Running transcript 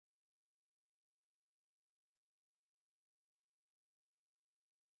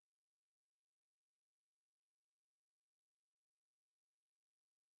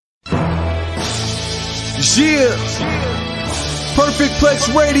Yeah, Perfect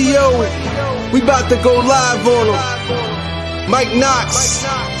Plex Radio. We about to go live on him. Mike Knoxxx.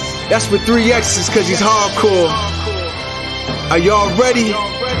 That's with 3 X's cause he's hardcore. Are y'all ready?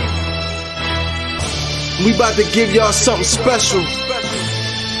 We about to give y'all something special.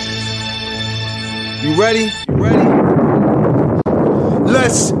 You ready?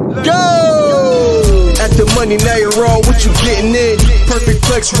 Let's go! At the money, now you're all what you getting in. Perfect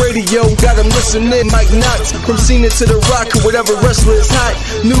Plex Radio, got them listening. Mike Knoxxx, from Cena to The Rock, or whatever wrestler is hot.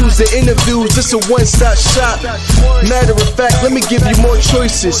 News and interviews, this a one-stop shop. Matter of fact, let me give you more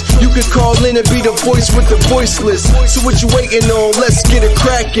choices. You can call in and be the voice with the voiceless. So what you waiting on? Let's get it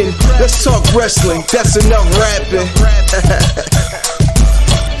cracking. Let's talk wrestling, that's enough rapping.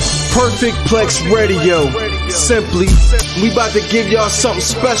 Perfect Plex Radio. Simply, we about to give y'all something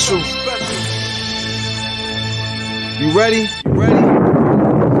special. You ready?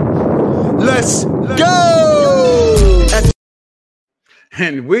 Let's go!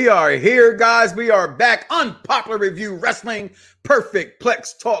 And we are here, guys. We are back. Unpopular Review Wrestling, Perfect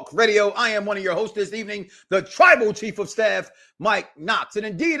Plex Talk Radio. I am one of your hosts this evening, the Tribal Chief of Staff, Mike Knoxxx. And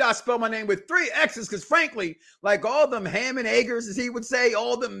indeed, I spell my name with 3 X's because, frankly, like all them ham and eggers, as he would say,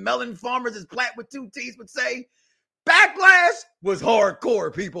 all them melon farmers, as Platt with 2 T's would say, Backlash was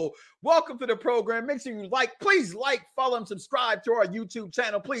hardcore, people. Welcome to the program. Make sure you please follow, and subscribe to our YouTube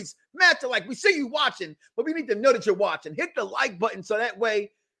channel. Please smash the like. We see you watching, but we need to know that you're watching. Hit the like button so that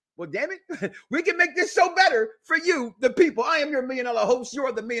way, well, damn it, we can make this show better for you, the people. I am your $1 million host.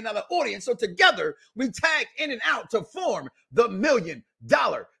 You're the $1 million audience. So together, we tag in and out to form the $1 million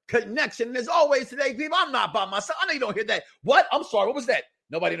connection. And as always today, people, I'm not by myself. I know you don't hear that. What? I'm sorry. What was that?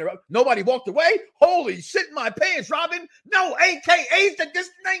 Nobody interrupted. Nobody walked away. Holy shit in my pants, Robin. No AKAs that this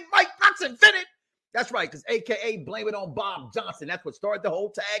name Mike Knoxxx invented. That's right, because AKA blame it on Bob Johnson. That's what started the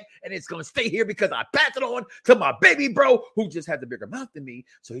whole tag, and it's going to stay here because I passed it on to my baby bro who just has a bigger mouth than me,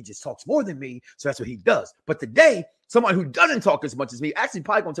 so he just talks more than me, so that's what he does. But today, someone who doesn't talk as much as me, actually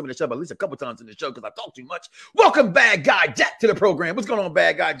probably going to tell me the show at least a couple times in the show because I talk too much. Welcome, Bad Guy Jack, to the program. What's going on,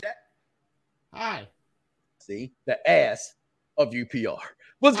 Bad Guy Jack? Hi. See, the ass of UPR.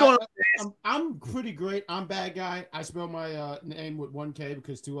 What's going on? I'm pretty great. I'm Bad Guy. I spell my name with 1 K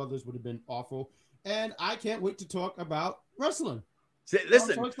because 2 others would have been awful. And I can't wait to talk about wrestling.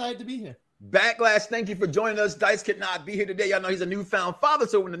 Listen, I'm so excited to be here. Backlash, thank you for joining us. Dice could not be here today. Y'all know he's a newfound father.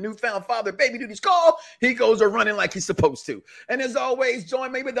 So when the newfound father baby duties call, he goes a running like he's supposed to. And as always,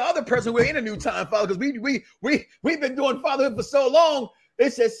 join maybe the other person we're in a new time father because we've been doing fatherhood for so long.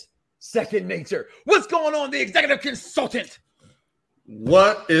 It's just second nature. What's going on, the executive consultant?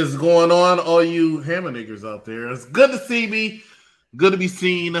 What is going on, all you hammer niggers out there? It's good to see me. Good to be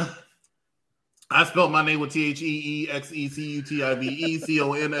seen. I spelled my name with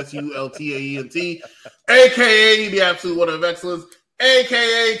THEEXECUTIVECONSULTAENT, a.k.a. the absolute one of excellence,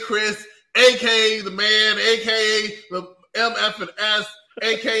 a.k.a. Chris, a.k.a. the man, a.k.a. the MF and S,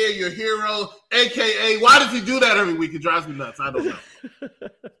 a.k.a. your hero, a.k.a. why does he do that every week? It drives me nuts. I don't know.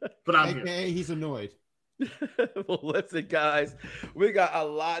 But I'm a.k.a. here. he's annoyed. Well, listen, guys, we got a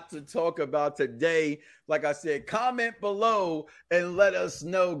lot to talk about today. Like I said, comment below and let us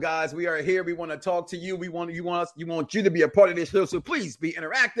know, guys. We are here. We want to talk to you. We want you to be a part of this show. So please be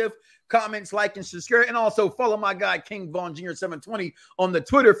interactive. Comments, like, and subscribe. And also follow my guy, King Von Jr. 720 on the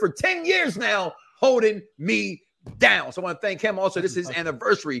Twitter for 10 years now, holding me down. So I want to thank him. Also, this is his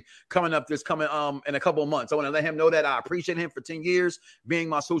anniversary coming up in a couple of months. I want to let him know that I appreciate him for 10 years being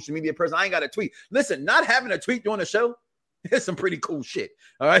my social media person. I ain't got a tweet. Listen, not having a tweet during the show is some pretty cool shit.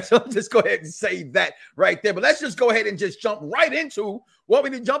 All right, so let's just go ahead and say that right there. But let's just go ahead and just jump right into what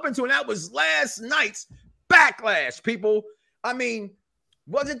we did jump into, and that was last night's Backlash, people. I mean,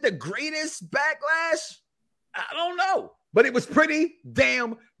 was it the greatest Backlash? I don't know. But it was pretty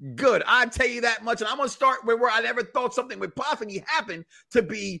damn good. I tell you that much. And I'm going to start where I never thought something would possibly happen to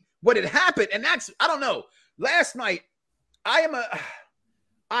be what had happened. And that's, I don't know. Last night, I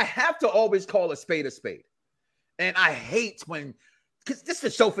have to always call a spade a spade. And I hate when, because this is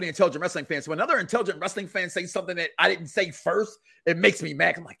a show for the intelligent wrestling fans. So when another intelligent wrestling fan says something that I didn't say first, it makes me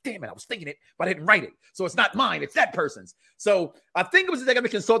mad. I'm like, damn it, I was thinking it, but I didn't write it. So it's not mine, it's that person's. So I think it was the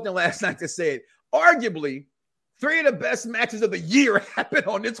executive consultant last night that said, arguably, 3 of the best matches of the year happened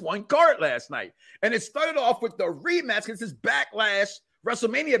on this one card last night. And it started off with the rematch, because this is Backlash,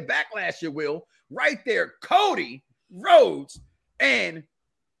 WrestleMania Backlash, you will. Right there, Cody Rhodes and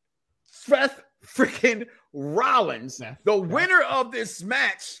Seth freaking Rollins, the winner of this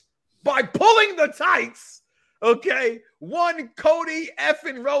match by pulling the tights. Okay, one Cody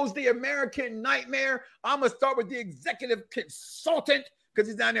effing Rhodes, the American Nightmare. I'm going to start with the executive consultant because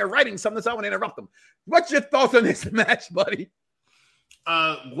he's down there writing something, so I want to interrupt him. What's your thoughts on this match, buddy?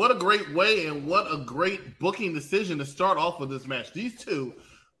 What a great way and what a great booking decision to start off with this match. These two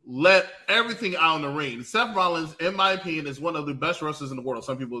let everything out in the ring. Seth Rollins, in my opinion, is one of the best wrestlers in the world.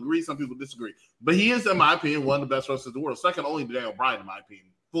 Some people agree, some people disagree. But he is, in my opinion, one of the best wrestlers in the world. Second only to Daniel Bryan, in my opinion,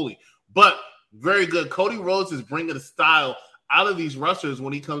 fully. But very good. Cody Rhodes is bringing the style out of these wrestlers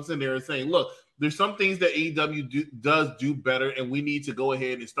when he comes in there and saying, look, there's some things that AEW does do better, and we need to go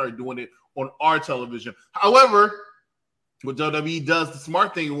ahead and start doing it on our television. However, what WWE does, the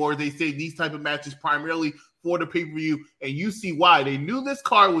smart thing, where they say these type of matches primarily for the pay-per-view, and you see why. They knew this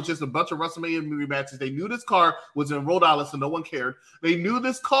card was just a bunch of WrestleMania movie matches. They knew this card was in Rhode Island, so no one cared. They knew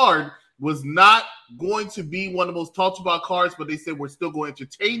this card was not going to be one of the most talked about cards, but they said, we're still going to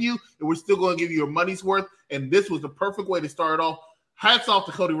entertain you, and we're still going to give you your money's worth, and this was the perfect way to start it off. Hats off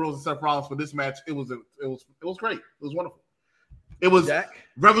to Cody Rhodes and Seth Rollins for this match. It was great. It was wonderful. It was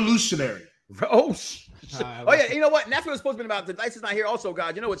revolutionary. Oh yeah, you know what? And that's what it's supposed to be about. The Dice is not here also,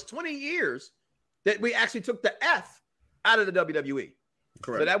 guys. You know, it's 20 years that we actually took the F out of the WWE.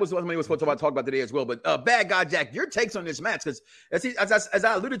 Correct. So that was what we were supposed to talk about today as well. But Bad Guy Jack, your takes on this match, because as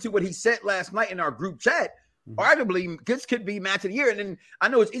I alluded to what he said last night in our group chat, arguably this could be match of the year. And then I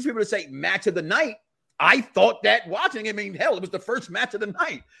know it's easy for people to say match of the night. I thought that watching it, I mean, hell, it was the first match of the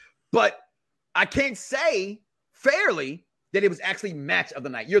night. But I can't say fairly that it was actually match of the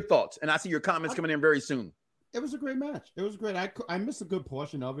night. Your thoughts? And I see your comments coming in very soon. It was a great match. It was great. I missed a good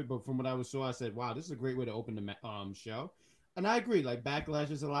portion of it, but from what I saw, I said, wow, this is a great way to open the show. And I agree. Like,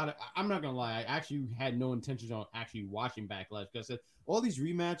 Backlash is a lot of, I'm not going to lie, I actually had no intentions on actually watching Backlash, because I said all these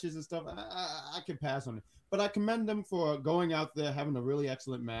rematches and stuff, I could pass on it. But I commend them for going out there, having a really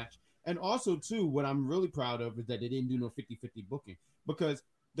excellent match. And also, too, what I'm really proud of is that they didn't do no 50-50 booking, because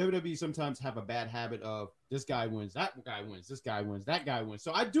WWE sometimes have a bad habit of this guy wins, that guy wins, this guy wins, that guy wins.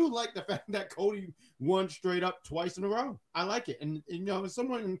 So I do like the fact that Cody won straight up twice in a row. I like it. And you know,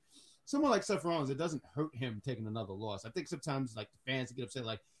 someone like Seth Rollins, it doesn't hurt him taking another loss. I think sometimes like the fans get upset,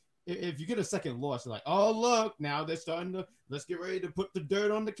 like if you get a second loss, they're like, oh, look, now they're starting to, let's get ready to put the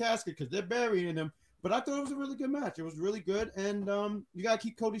dirt on the casket because they're burying him. But I thought it was a really good match. It was really good. And you got to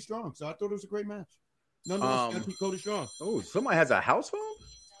keep Cody strong. So I thought it was a great match. Nonetheless, you got to keep Cody strong. Oh, somebody has a house phone?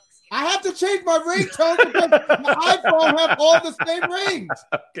 I have to change my ringtone because my iPhone have all the same rings.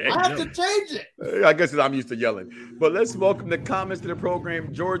 Okay, I have to change it. I guess I'm used to yelling. But let's welcome the comments to the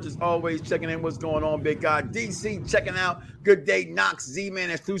program. George is always checking in what's going on, big guy. DC checking out. Good day, Knoxxx,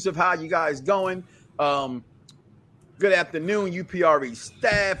 Z-Man Exclusive. How you guys going? Good afternoon, UPR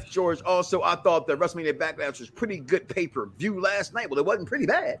staff. George, also, I thought the WrestleMania Backlash was pretty good pay-per-view last night. Well, it wasn't pretty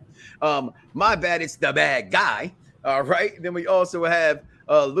bad. My bad, it's the bad guy. All right. Then we also have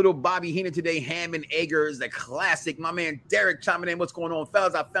little Bobby Heenan today. Ham and Egger is the classic. My man Derek chiming in. What's going on,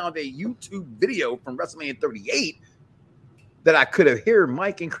 fellas? I found a YouTube video from WrestleMania 38 that I could have heard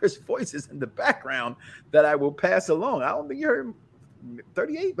Mike and Chris voices in the background that I will pass along. I don't think you heard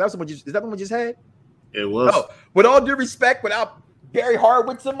 38. Is that the one you just had? It was. Oh, with all due respect, without Barry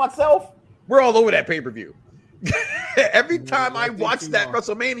Horowitz and myself, we're all over that pay-per-view. Every time I watch that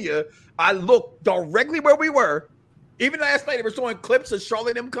WrestleMania, I look directly where we were. Even last night, they were showing clips of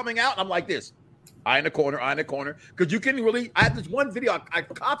Charlotte and them coming out. And I'm like this, eye in the corner. Because you can really, I have this one video, I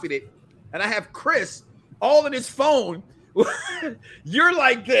copied it, and I have Chris all in his phone. You're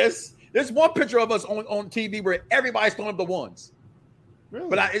like this. There's one picture of us on TV where everybody's throwing up the ones. Really?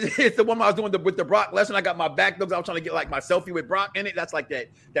 But it's the one I was doing with the Brock Lesnar. I got my back because I was trying to get like my selfie with Brock in it. That's like that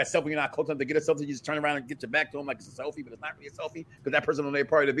selfie you're not close enough to get a selfie. You just turn around and get your back to him like it's a selfie, but it's not really a selfie because that person on their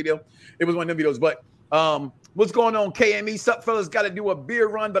part of the video. It was one of them videos. But what's going on, KME? Sup, fellas? Got to do a beer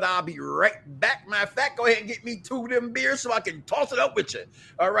run, but I'll be right back. Matter of fact, go ahead and get me 2 of them beers so I can toss it up with you.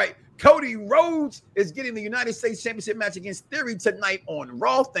 All right. Cody Rhodes is getting the United States Championship match against Theory tonight on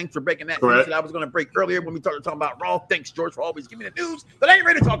Raw. Thanks for breaking that news that I was going to break earlier when we started talking about Raw. Thanks, George, for always giving me the news that I ain't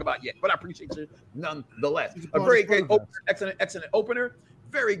ready to talk about yet, but I appreciate you nonetheless. A very great opener, excellent opener.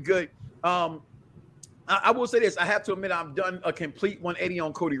 Very good. I will say this. I have to admit I've done a complete 180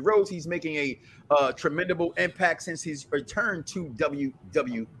 on Cody Rhodes. He's making a tremendous impact since his return to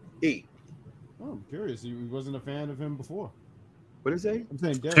WWE. Oh, I'm curious. He wasn't a fan of him before. What is it? I'm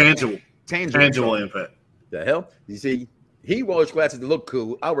saying tangible impact. The hell? You see, he wears glasses to look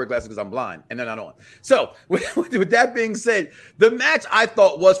cool. I wear glasses because I'm blind, and they're not on. So, with that being said, the match I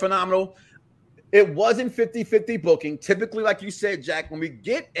thought was phenomenal. It wasn't 50-50 booking. Typically, like you said, Jack, when we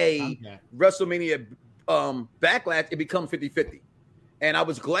get a WrestleMania Backlash, it becomes 50-50. And I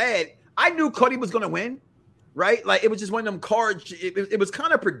was glad. I knew Cody was going to win, right? Like, it was just one of them cards. It was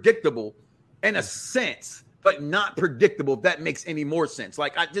kind of predictable in a sense. but not predictable, if that makes any more sense.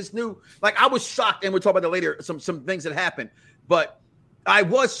 Like, I just knew, like, I was shocked, and we'll talk about that later, some things that happened, but I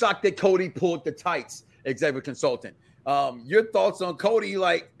was shocked that Cody pulled the tights, executive consultant. Your thoughts on Cody?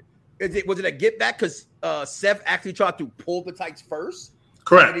 Like, was it a get back because Seth actually tried to pull the tights first?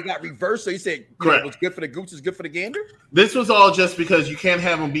 Correct. And he got reversed, so you said correct. It was good for the goose, is good for the gander? This was all just because you can't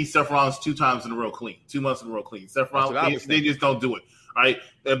have him beat Seth Rollins 2 months in a row clean. Seth Rollins, they just don't do it. Right,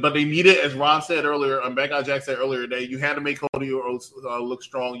 but they need it, as Ron said earlier, Bad Guy Jack said earlier today. You had to make Cody Rhodes look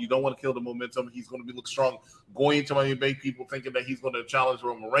strong. You don't want to kill the momentum. He's going to look strong going into Money in the Bank. People thinking that he's going to challenge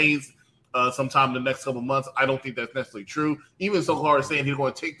Roman Reigns sometime in the next couple months. I don't think that's necessarily true. Even so hard as saying he's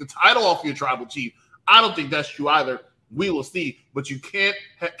going to take the title off your tribal chief, I don't think that's true either. We will see, but you can't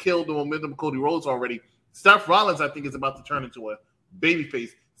kill the momentum of Cody Rhodes already. Seth Rollins, I think, is about to turn into a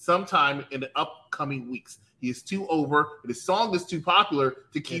babyface sometime in the upcoming weeks. He is too over. His song is too popular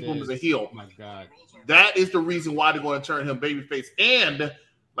to keep him as a heel. Oh my God. That is the reason why they're going to turn him babyface. And,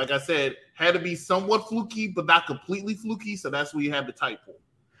 like I said, had to be somewhat fluky, but not completely fluky. So that's where you have the tight pull.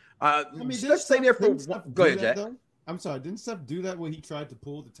 Let's stay there for – go ahead, Jack. I'm sorry. Didn't Seth do that when he tried to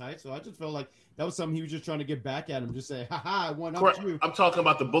pull the tight? So I just felt like that was something he was just trying to get back at him. Just say, ha, I won up you. I'm talking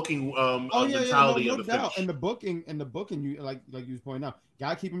about the booking mentality of the finish. And the booking, you like you was pointing out,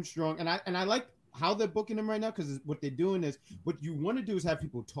 gotta keep him strong. And I like how they're booking him right now, because what they're doing is, what you want to do is have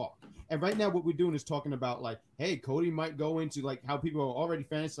people talk. And right now what we're doing is talking about, like, hey, Cody might go into, like, how people are already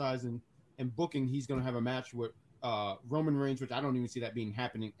fantasizing and booking he's going to have a match with Roman Reigns, which I don't even see that being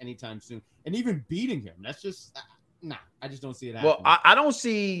happening anytime soon. And even beating him. That's just, I just don't see it happening. Well, I don't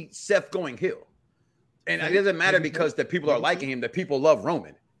see Seth going heel. And it doesn't matter because the people are liking him. The people love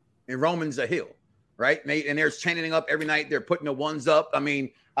Roman. And Roman's a heel, right? And they're chanting up every night. They're putting the ones up. I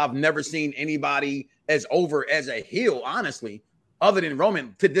mean, I've never seen anybody as over as a heel, honestly, other than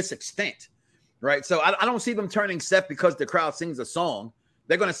Roman to this extent, right? So I don't see them turning Seth because the crowd sings a song.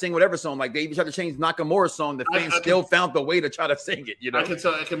 They're going to sing whatever song. Like, they even tried to change Nakamura's song. The fans still found the way to try to sing it, you know? I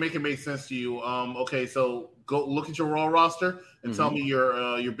can make it make sense to you. Okay, so go look at your Raw roster and tell me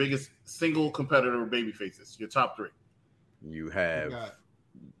your biggest single competitor baby faces, your top 3. You have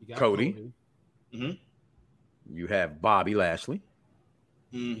you got Cody. Mm-hmm. You have Bobby Lashley.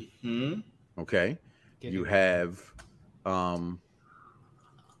 Mm-hmm. Okay. You have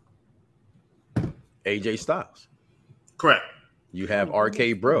AJ Styles. Correct. You have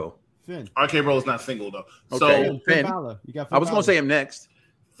RK Bro. Finn. RK Bro is not single, though. Okay. So Finn Balor. You got Finn I was going to say him next.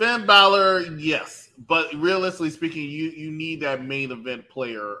 Finn Balor, yes. But realistically speaking, you need that main event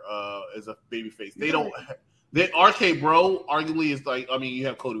player as a babyface. They don't. RK Bro arguably is like, I mean, you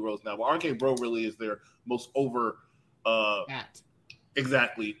have Cody Rhodes now, but RK Bro really is their most over.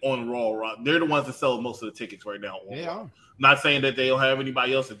 Exactly, on Raw. They're the ones that sell most of the tickets right now. They are. Not saying that they don't have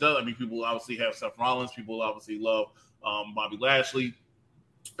anybody else that does. I mean, people obviously have Seth Rollins. People obviously love Bobby Lashley.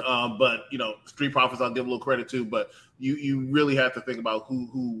 But, you know, Street Profits I'll give a little credit to. But you really have to think about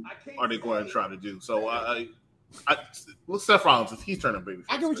who are they going to try to do. So, Seth Rollins, he's turning baby face.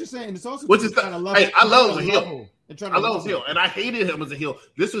 I get what you're saying. It's also which is I love him as a heel. I love his heel, and I hated him as a heel.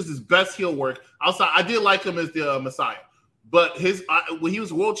 This was his best heel work. Outside, I did like him as the Messiah, but when he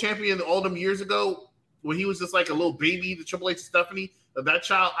was world champion all them years ago, when he was just like a little baby, the Triple H Stephanie, that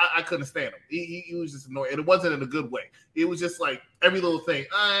child, I couldn't stand him. He was just annoying, and it wasn't in a good way. It was just like every little thing.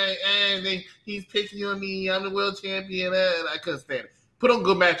 He's picking on me. I'm the world champion, and I couldn't stand it. Put on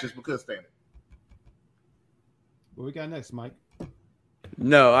good matches, but couldn't stand it. What we got next, Mike?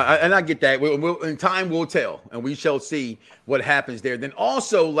 No, I get that. In time will tell, and we shall see what happens there. Then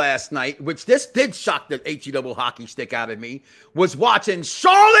also last night, which this did shock the HE hockey stick out of me, was watching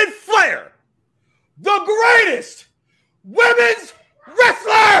Charlotte Flair, the greatest women's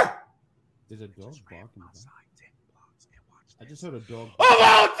wrestler. There's a dog barking. I just heard a dog of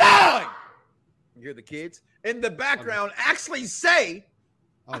all time. You hear the kids in the background actually say,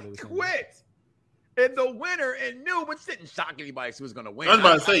 "I quit." And the winner, and knew, which didn't shock anybody who was going to win. I was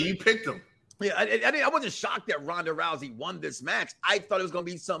about to say, you picked him. Yeah, I wasn't shocked that Ronda Rousey won this match. I thought it was going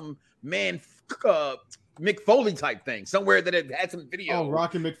to be some Mick Foley type thing, somewhere that it had some video. Oh,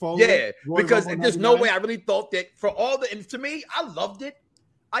 Rocky McFoley? Yeah, because there's no way I really thought that for all the, and to me, I loved it.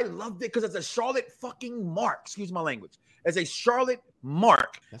 I loved it because it's a Charlotte fucking mark. Excuse my language. As a Charlotte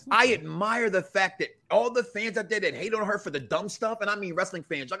mark, I admire the fact that all the fans out there that hate on her for the dumb stuff, and I mean wrestling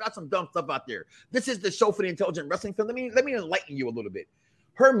fans, I got some dumb stuff out there. This is the show for the intelligent wrestling fan. Let me enlighten you a little bit.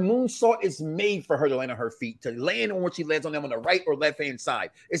 Her moonsault is made for her to land on her feet, to land on what she lands on them on the right or left hand side.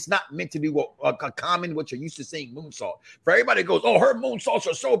 It's not meant to be what you're used to seeing moonsault. For everybody that goes, oh, her moonsaults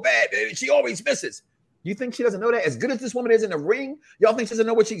are so bad, and she always misses. You think she doesn't know that? As good as this woman is in the ring, y'all think she doesn't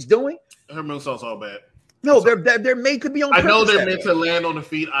know what she's doing? Her moonsault's all bad. No, they're made to be on. I know they're meant to land on the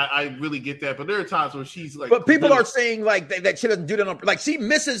feet. I really get that, but there are times where she's like. But people are saying like that she doesn't do that on. Like she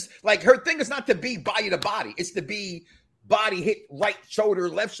misses. Like her thing is not to be body to body. It's to be body hit right shoulder,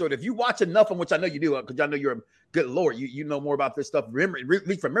 left shoulder. If you watch enough, of which I know you do, because I know you're a good Lord, you know more about this stuff.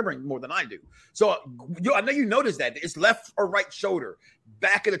 Remembering more than I do. So I know you notice that it's left or right shoulder,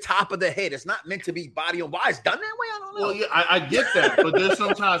 back of the top of the head. It's not meant to be body on. Why it's done that way? I don't know. Well, yeah, I get that, but there's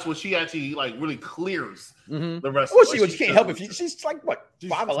sometimes where she actually like really clears the rest. Well, she can't help it. She's like what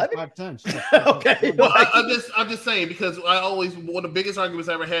 5'11". 5'10". Okay, well, I'm just saying, because I always, one of the biggest arguments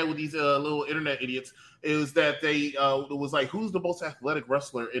I ever had with these little internet idiots is that it was like, who's the most athletic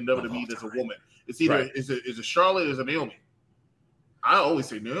wrestler in WWE that's a woman? It's either is it Charlotte or is it Naomi? I always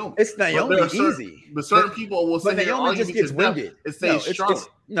say Naomi. It's Naomi, easy. But certain people will say Naomi just gets winded. It's Charlotte.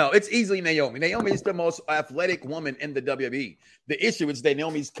 It's easily Naomi. Naomi is the most athletic woman in the WWE. The issue is that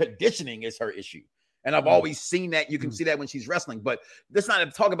Naomi's conditioning is her issue. And I've always seen that. You can see that when she's wrestling. But let's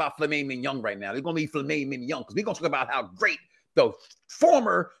not talk about Filet Mignon right now. They're going to be Filet Mignon because we're going to talk about how great the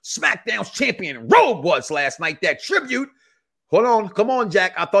former SmackDown champion robe was last night. That tribute. Hold on. Come on,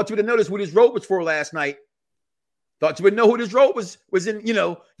 Jack. I thought you would have noticed what his robe was for last night. Thought you would know who this robe was in, you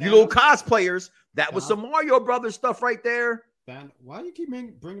little cosplayers. That was some Mario Brothers stuff right there. Why do you keep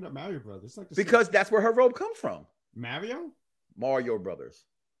bringing up Mario Brothers? Because that's where her robe comes from. Mario Brothers.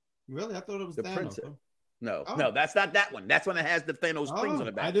 Really? I thought it was the Thanos. princess. No, that's not that one. That's one that has the Thanos strings on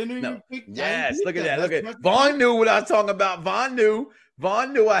the back. I didn't even think. Yes, look at that. Look at Vaughn knew what I was talking about. Vaughn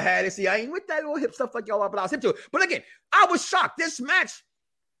knew I had it. See, I ain't with that little hip stuff like y'all are, but I was hip to it. But again, I was shocked. This match,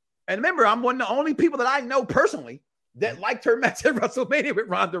 and remember, I'm one of the only people that I know personally that liked her match at WrestleMania with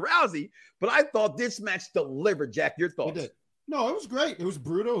Ronda Rousey. But I thought this match delivered. Jack, your thoughts? It did. No, it was great. It was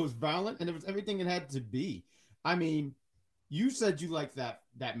brutal. It was violent, and it was everything it had to be. I mean, you said you liked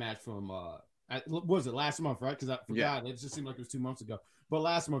that match from what was it last month, right? Because I forgot. It just seemed like it was 2 months ago. But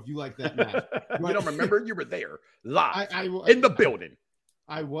last month you liked that match. You don't remember? You were there live in the building.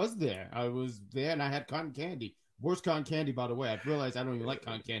 I was there. And I had cotton candy. Worst cotton candy, by the way. I realized I don't even like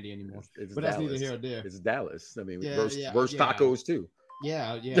cotton candy anymore. But that's neither here or there. It's Dallas. I mean, worst tacos too.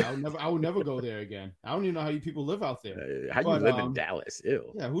 Yeah. I will never go there again. I don't even know how you people live out there. How you live in Dallas?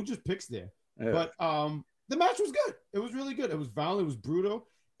 Ew. Yeah, who just picks there? But the match was good. It was really good. It was violent. It was brutal.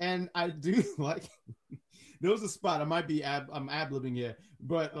 And I do like there was a spot. I might be I'm ad-libbing here,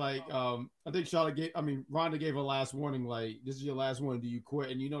 but like I think Ronda gave her last warning, like, this is your last warning, do you quit?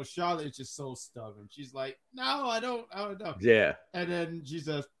 And Charlotte is just so stubborn. She's like, no, I don't. Yeah. And then she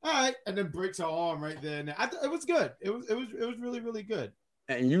says, all right, and then breaks her arm right there. And it was good. It was really, really good.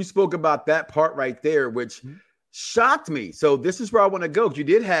 And you spoke about that part right there, which shocked me. So this is where I want to go. You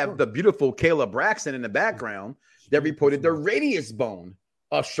did have the beautiful Kayla Braxton in the background that reported the radius bone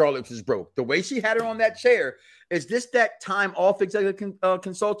of Charlotte's is broke. The way she had her on that chair, is this that time off executive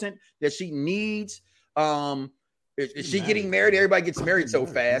consultant that she needs? Is she getting married? Everybody gets married so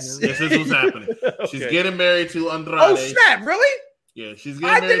fast. This is what's happening. Okay. She's getting married to Andrade. Oh, snap, really? Yeah, she's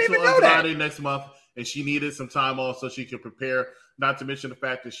getting married to Andrade next month, and she needed some time off so she could prepare, not to mention the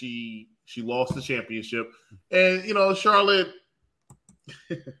fact that she lost the championship. And, Charlotte...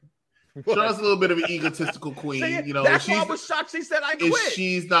 Charlotte's a little bit of an egotistical queen, That's why I was shocked she said I quit.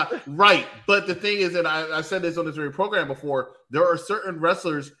 She's not right, but the thing is, and I said this on this very program before, there are certain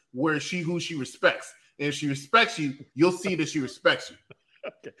wrestlers where who she respects, and if she respects you, you'll see that she respects you.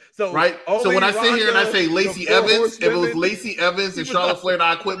 Okay. So right. So when I sit here and I say Lacey Evans, if it was Lacey Evans and Charlotte Flair and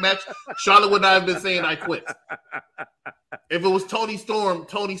I quit match, Charlotte would not have been saying I quit. If it was Toni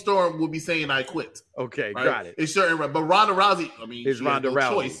Storm would be saying I quit. Okay, right? got it. It's certain, but Ronda Rousey, is Ronda Rousey.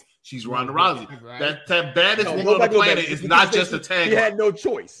 Choice. She's Ronda Rousey. Right. That baddest woman on the planet is not just a tag. She had no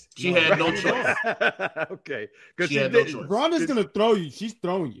choice. She had no choice. Okay. She had no choice. Ronda's going to throw you. She's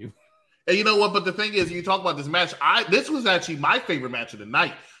throwing you. And you know what? But the thing is, you talk about this match. This was actually my favorite match of the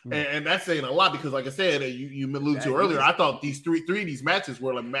night. And that's saying a lot because, like I said, you alluded to earlier, I thought these three of these matches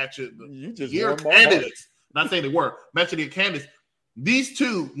were like match of the year candidates. Not saying they were. Match of the year candidates. These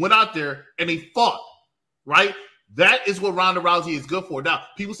two went out there and they fought, right? That is what Ronda Rousey is good for. Now,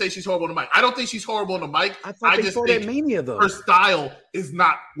 people say she's horrible on the mic. I don't think she's horrible on the mic. I just think Mania, though. Her style is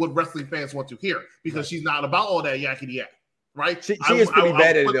not what wrestling fans want to hear because she's not about all that yakety yak, right? She is pretty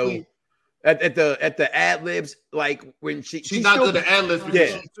bad at it, though. At the ad libs, like when she's not good at ad libs.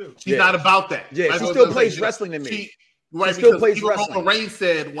 She's not about that. Yeah, she still plays wrestling to me. Right, she still plays wrestling. Roman Reigns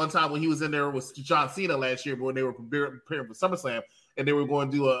said one time when he was in there with John Cena last year, when they were preparing for SummerSlam, and they were going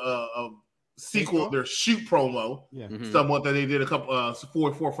to do a sequel, their shoot promo, somewhat that they did a couple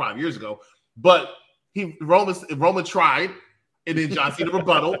 4 or 5 years ago. But Roman tried, And then John Cena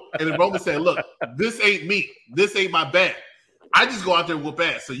rebuttal. And then Roman said, look, this ain't me. This ain't my bag. I just go out there and whoop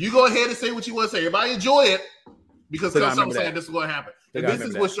ass. So you go ahead and say what you want to say. Everybody enjoy it. Because I'm saying this is going to happen. And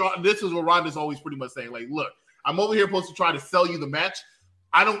this is what Ronda's always pretty much saying. Like, look, I'm over here supposed to try to sell you the match.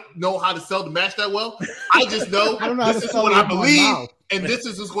 I don't know how to sell the match that well. I just know, this is what I believe, and this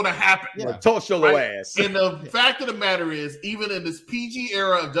is what's going to happen. Yeah. Talk show right? ass. And the fact of the matter is, even in this PG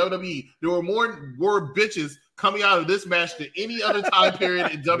era of WWE, there were more bitches coming out of this match than any other time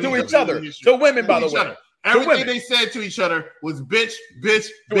period in WWE. To each other. To women, by the way. Everything they said to each other was bitch.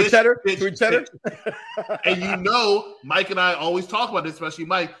 To each other. And you know, Mike and I always talk about this, especially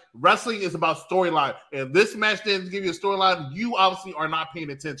Mike. Wrestling is about storyline. And this match didn't give you a storyline. You obviously are not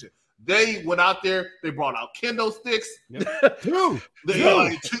paying attention. They went out there. They brought out kendo sticks. Yep. Two,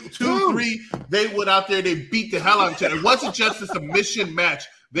 three. They went out there. They beat the hell out of each other. It wasn't just a submission match.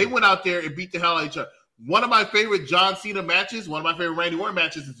 They went out there and beat the hell out of each other. One of my favorite John Cena matches, one of my favorite Randy Orton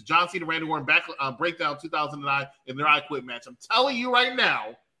matches is the John Cena Randy Orton breakdown 2009 in their I Quit match. I'm telling you right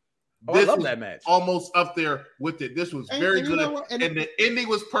now, I love that match. Almost up there with it. This was very good. And the ending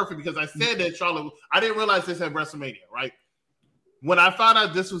was perfect because I said that Charlotte, I didn't realize this at WrestleMania, right? When I found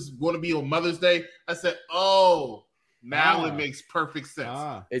out this was going to be on Mother's Day, I said, oh, now it makes perfect sense.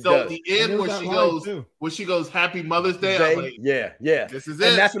 So at the end where she goes, Happy Mother's Day. I was like, yeah. This is it.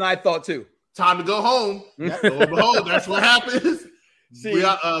 And that's what I thought too. Time to go home. Lo and behold, that's what happens. See,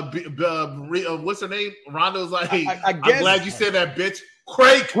 what's her name? Ronda's like, I'm glad you said that, bitch.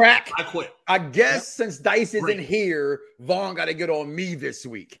 Crack. I quit. I guess since Dice isn't here, Vaughn got to get on me this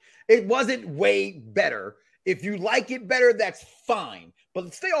week. It wasn't way better. If you like it better, that's fine.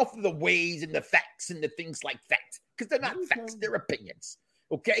 But stay off of the ways and the facts and the things like that. Because they're not facts, they're opinions.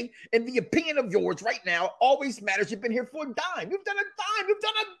 Okay? And the opinion of yours right now always matters. You've been here for a dime. You've done a dime. You've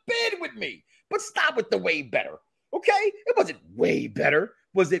done a bid with me. But stop with the way better. Okay? It wasn't way better.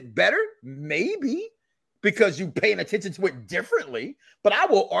 Was it better? Maybe. Because you paying attention to it differently. But I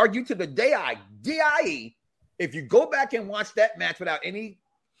will argue to the day I die, if you go back and watch that match without any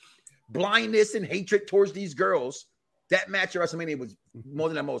blindness and hatred towards these girls, that match at WrestleMania was more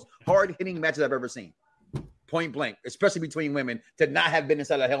than the most hard-hitting matches I've ever seen. Point blank, especially between women, to not have been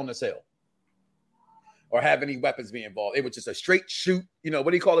inside a Hell in a Cell or have any weapons be involved. It was just a straight shoot. You know,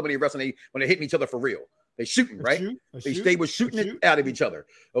 what do you call it when they wrestling? When they're hitting each other for real? They shooting, right? They were shooting it out of each other.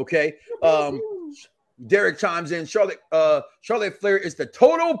 Okay. Derek chimes in. Charlotte Flair is the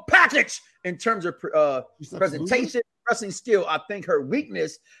total package in terms of presentation, wrestling skill. I think her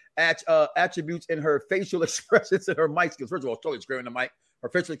weakness attributes in her facial expressions and her mic skills. First of all, Charlotte's great on the mic. Her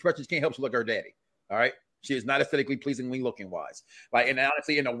facial expressions can't help but look like her daddy. All right. She is not aesthetically pleasingly looking wise. Like, and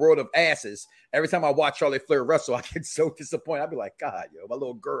honestly, in the world of asses, every time I watch Charlotte Flair wrestle, I get so disappointed. I'd be like, God, my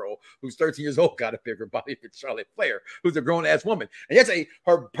little girl who's 13 years old got a bigger body than Charlotte Flair, who's a grown-ass woman. And yesterday,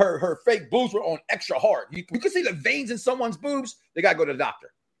 her fake boobs were on extra hard. You could see the veins in someone's boobs. They got to go to the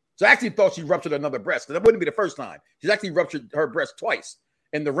doctor. So I actually thought she ruptured another breast. That wouldn't be the first time. She's actually ruptured her breast twice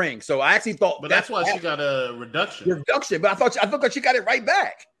in the ring. So I actually thought, but that's why she got a reduction. But I thought she got it right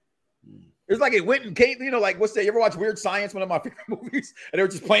back. It's like it went and came, like what's that? You ever watch Weird Science, one of my favorite movies, and they were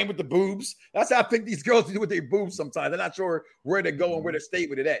just playing with the boobs? That's how I think these girls do with their boobs sometimes. They're not sure where to go and where to stay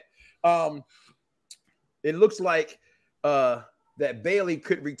with it at. It looks like that Bayley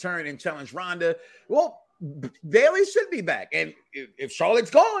could return and challenge Ronda. Well, Bayley should be back. And if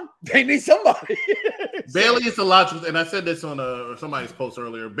Charlotte's gone, they need somebody. Bayley is the logical, and I said this on somebody's post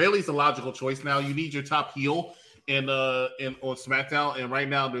earlier. Bayley's the logical choice now. You need your top heel. And on SmackDown, and right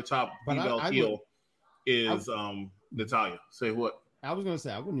now their top female heel is Natalya. Say what? I was gonna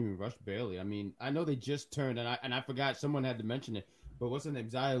say I wouldn't even rush Bayley. I mean, I know they just turned, and I forgot someone had to mention it. But what's her name?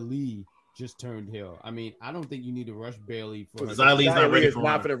 Xia Li just turned heel. I mean, I don't think you need to rush Bayley for Xia Li's not ready for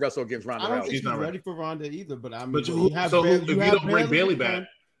not for the wrestle against Ronda. I don't think she's not ready for Ronda either. But I mean, if you don't bring Bayley back,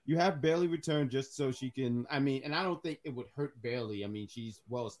 you have Bayley return just so she can. I mean, and I don't think it would hurt Bayley. I mean, she's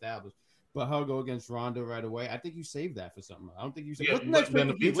well established. But her go against Ronda right away. I think you save that for something. I don't think you save. What's next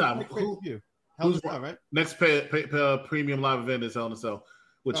pay-per-view? Hell in a Cell, right? Next premium live event is Hell in a Cell,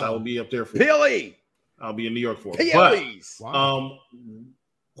 which I will be up there for. Billy, I'll be in New York for. But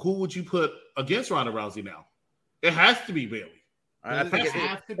who would you put against Ronda Rousey now? It has to be Bayley. I think it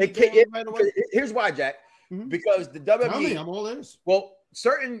has to be Bayley right away. Here's why, Jack. Because the WWE. I'm all ears. Well,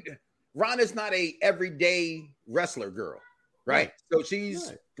 Ronda's not a everyday wrestler girl. Right. So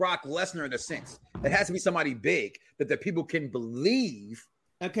she's Brock Lesnar in a sense. It has to be somebody big that the people can believe.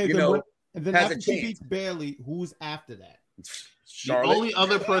 Okay. And then after she beats Bayley, who's after that? Charlotte. The only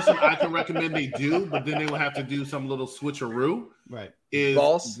other person I can recommend they do, but then they will have to do some little switcheroo. Right. Is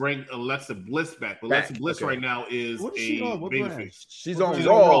Boss. bring Alexa Bliss back. But Alexa Bliss right now is What is she on? What brand? babyface. She's on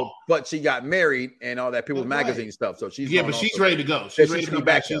Raw, but she got married and all that People's Magazine stuff. So she's but she's ready to go. She's ready to come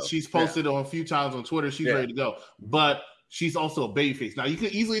back. She's posted on a few times on Twitter. She's ready to go. But she's also a babyface. Now you can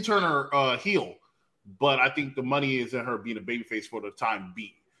easily turn her heel, but I think the money is in her being a babyface for the time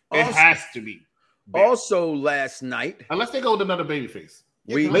being. It has to be. Also, last night, unless they go with another babyface.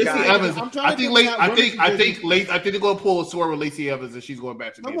 Lacey Evans. I think they're going to pull a sword with Lacey Evans, and she's going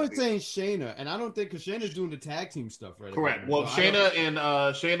back to. Someone's saying Shayna, and I don't think because Shayna's doing the tag team stuff right. Correct. Well, Shayna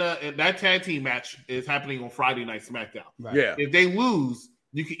and that tag team match is happening on Friday Night SmackDown. Right. Yeah. If they lose,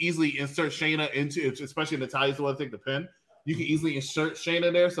 you can easily insert Shayna into, especially in Natalia's the one to take the pin. You can easily insert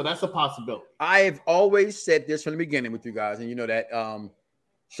Shayna there, so that's a possibility. I've always said this from the beginning with you guys, and you know that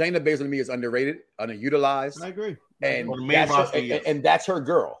Shayna basically me is underrated, underutilized. I agree. And that's her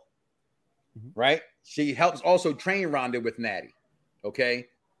girl, right? She helps also train Ronda with Natty. Okay,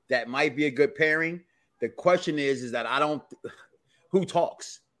 that might be a good pairing. The question is that I don't. Who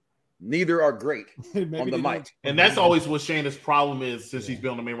talks? Neither are great on the mic, and that's always what Shayna's problem is since she's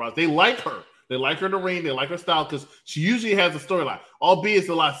been on the main roster. They like her. They like her in the ring. They like her style because she usually has a storyline. Albeit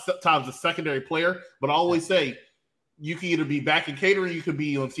a lot of times a secondary player, but I always say. You can either be back in catering, you could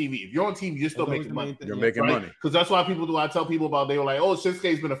be on TV. If you're on TV, you're still making money. You're making money. Because that's why people do. I tell people about they were like, "Oh,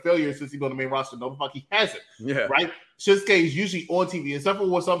 Shinsuke's been a failure since he's been on the main roster." No, the fuck, he hasn't. Yeah, right. Shinsuke is usually on TV, except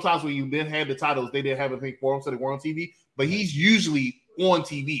for sometimes when you didn't have the titles, they didn't have anything for him, so they weren't on TV. But he's usually on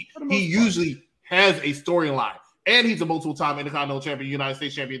TV. He usually has a storyline, and he's a multiple-time Intercontinental Champion, United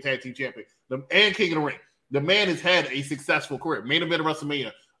States Champion, Tag Team Champion, and King of the Ring. The man has had a successful career. Main event of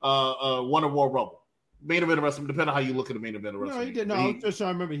WrestleMania, won a World Rumble. Main event of WrestleMania, depending on how you look at the main event of WrestleMania. No, he did. No, I'm just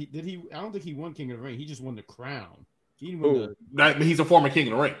trying to remember. I don't think he won King of the Ring. He just won the crown. He won he's a former King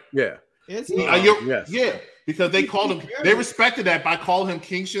of the Ring. Yeah. Is he? Yes. Yeah, because they called him. They respected that by calling him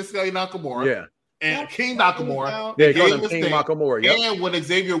King Shinsuke Nakamura. Yeah. And King Nakamura. They called him King Nakamura. Yep. And when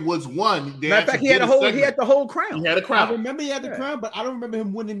Xavier Woods won, matter of fact, he had the whole crown. He had a crown. I remember he had the crown, but I don't remember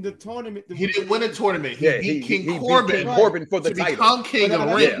him winning the tournament. He didn't win a tournament. He beat King Corbin for the title. Become King of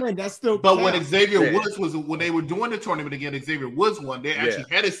the Ring. That's still. But when Xavier Woods when they were doing the tournament again, Xavier Woods won. They actually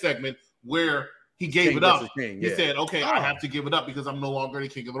had a segment where he gave it up. He said, "Okay, I have to give it up because I'm no longer the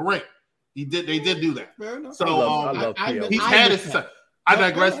King of the Ring." They did do that. So he's had his. I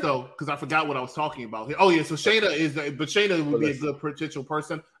digress though, because I forgot what I was talking about. Oh yeah, so Shayna would be a good potential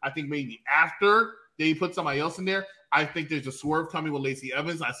person. I think maybe after they put somebody else in there, I think there's a swerve coming with Lacey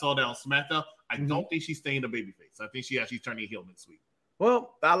Evans. I saw that on SmackDown. I don't think she's staying a babyface. I think she actually turning heel next week.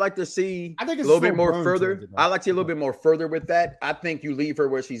 Well, I like to see a little bit more further. I like to see a little bit more further with that. I think you leave her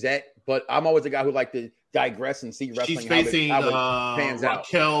where she's at, but I'm always a guy who like to digress and see wrestling. She's facing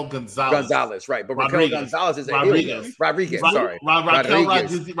Raquel Gonzalez. Right? But Raquel Gonzalez is Rodriguez. Sorry,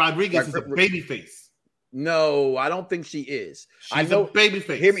 Rodriguez is a babyface. No, I don't think she is. She's a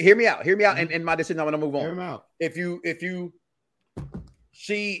babyface. Hear me out. And my decision. I'm going to move on. Hear him out.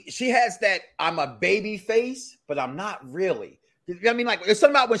 She has that. I'm a baby face, but I'm not really. I mean, like, it's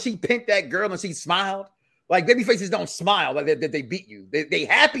something about when she pinked that girl and she smiled. Like, baby faces don't smile like they beat you. They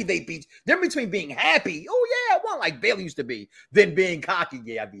happy they beat you. They're between being happy, oh yeah, I won, like Bailey used to be, then being cocky,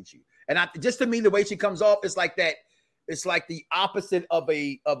 yeah, I beat you. And just to me, the way she comes off, it's like that. It's like the opposite of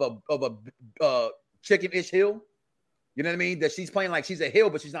a chicken-ish heel. You know what I mean? That she's playing like she's a heel,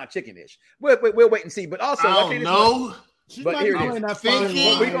 but she's not chicken-ish. We'll wait and see. But also, I don't know. But here it is.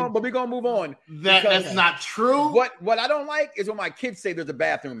 But we're gonna move on. That's not true. What I don't like is when my kids say there's a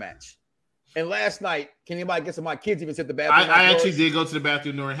bathroom match. And last night, can anybody guess if my kids even said the bathroom? I actually did go to the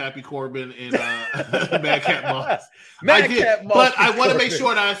bathroom during Happy Corbin and Madcap Moss. But I want to make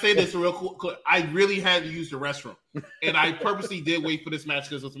sure that I say this real quick. I really had to use the restroom, and I purposely did wait for this match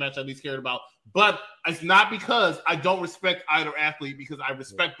because it's a match I least cared about. But it's not because I don't respect either athlete, because I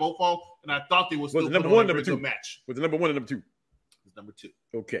respect both of them, and I thought they would still number one, number two match. Was the number one and number two? Number two.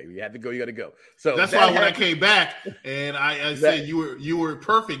 Okay, you had to go. You got to go. So that's why when I came back and I said you were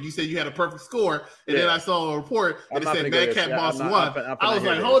perfect. You said you had a perfect score, and then I saw a report and it said Madcap Moss won. I was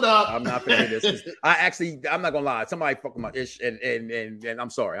like, hold up. I'm not going to do this. I'm not going to lie. Somebody fucked my ish, and I'm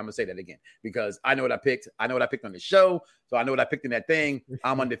sorry. I'm going to say that again because I know what I picked. I know what I picked on the show, so I know what I picked in that thing.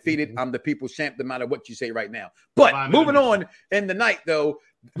 I'm undefeated. I'm the people's champ, no matter what you say right now. But moving on in the night, though,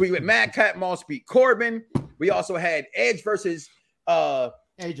 we with Madcap Moss beat Corbin. We also had Edge versus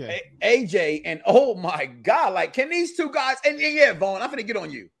AJ, and oh my god, like, can these two guys, and yeah, Vaughn, I'm gonna get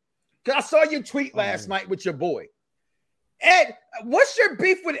on you because I saw your tweet last night with your boy Ed. What's your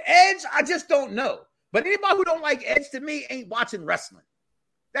beef with Edge? I just don't know. But anybody who don't like Edge, to me, ain't watching wrestling.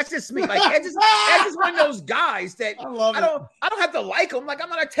 That's just me. Like Edge is one of those guys that I don't have to like him. Like I'm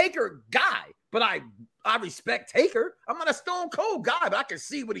not a Taker guy, but I respect Taker. I'm not a Stone Cold guy, but I can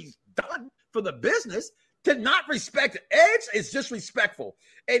see what he's done for the business. To not respect Edge is disrespectful.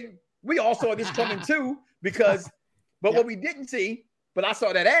 And we all saw this coming too, but what we didn't see, but I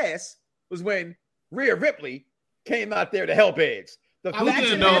saw that ass, was when Rhea Ripley came out there to help Edge. Who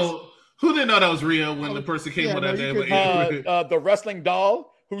didn't know that was Rhea when the person came on that day? The wrestling doll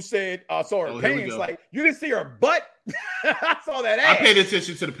who said, saw her pants. Like, you didn't see her butt? I saw that ass. I paid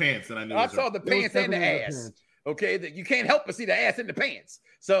attention to the pants, and I knew I saw the pants and the ass. Okay, that you can't help but see the ass in the pants.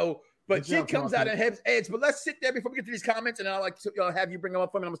 So, but she comes out and has Edge. But let's sit there before we get to these comments, and I'd like to have you bring them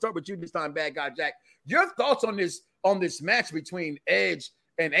up for me. I'm gonna start with you this time, Bad Guy Jack. Your thoughts on this match between Edge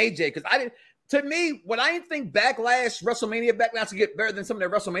and AJ? Because to me, what I didn't think WrestleMania Backlash would get better than some of their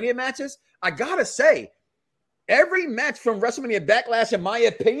WrestleMania matches, I gotta say, every match from WrestleMania Backlash, in my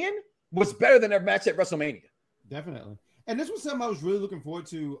opinion, was better than their match at WrestleMania. Definitely. And this was something I was really looking forward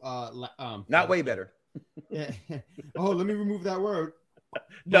to. Not way better. Yeah. Oh, let me remove that word.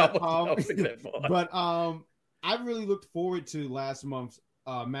 But I really looked forward to last month's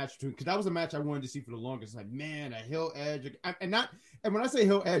match between, because that was a match I wanted to see for the longest. Like, man, a heel Edge, and when I say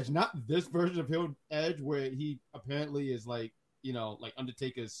heel Edge, not this version of heel Edge where he apparently is like, like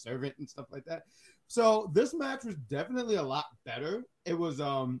Undertaker's servant and stuff like that. So this match was definitely a lot better. It was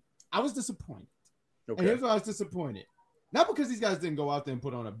I was disappointed. Okay. And here's why I was disappointed. Not because these guys didn't go out there and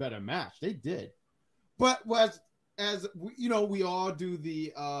put on a better match. They did. But as we all do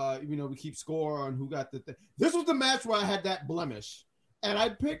the we keep score on who got the thing. This was the match where I had that blemish. And I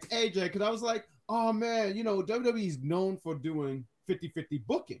picked AJ because I was like, oh man, WWE is known for doing 50-50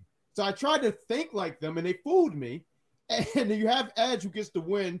 booking. So I tried to think like them and they fooled me. And you have Edge who gets the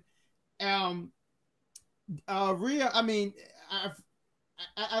win. Rhea, I mean,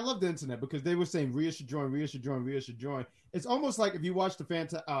 I love the internet because they were saying Rhea should join. It's almost like if you watch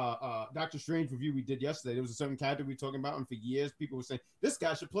the Doctor Strange review we did yesterday, there was a certain character we were talking about, and for years people were saying, this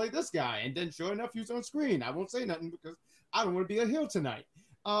guy should play this guy. And then sure enough, he was on screen. I won't say nothing because I don't want to be a heel tonight.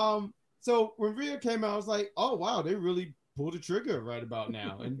 So when Rhea came out, I was like, oh, wow, they really pulled the trigger right about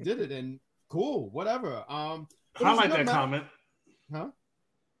now and did it. And cool, whatever. Highlight that comment. Huh?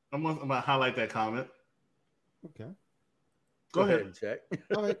 I'm going to highlight that comment. Okay. Go ahead and check.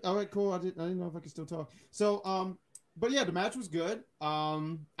 All right, cool. I didn't know if I could still talk. So, but yeah, the match was good.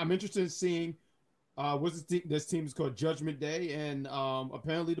 I'm interested in seeing this team is called Judgment Day, and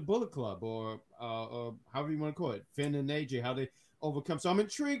apparently the Bullet Club, or however you want to call it, Finn and AJ, how they overcome. So I'm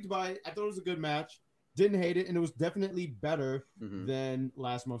intrigued by it. I thought it was a good match. Didn't hate it, and it was definitely better than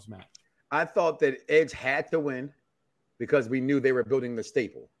last month's match. I thought that Edge had to win because we knew they were building the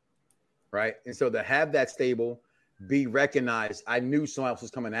stable, right? And so to have that stable be recognized, I knew someone else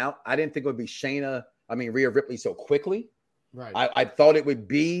was coming out. I didn't think it would be Rhea Ripley so quickly. Right. I thought it would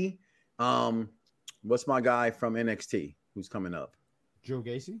be, what's my guy from NXT who's coming up? Joe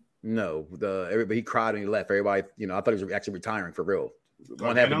Gacy? No, everybody he cried and he left. Everybody, I thought he was actually retiring for real.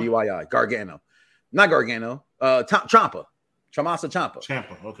 One half of DIY. Gargano, not Gargano. Ciampa, Tommaso Ciampa.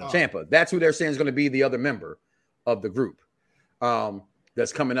 Ciampa, okay. Ciampa. That's who they're saying is going to be the other member of the group.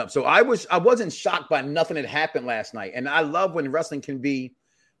 That's coming up. So I wasn't shocked by nothing that happened last night. And I love when wrestling can be,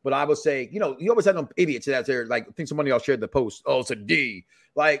 but I would say, you always have them idiots out there. Like, I think somebody else shared the post. Oh, it's a D.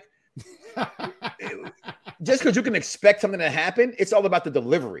 Like, just because you can expect something to happen, it's all about the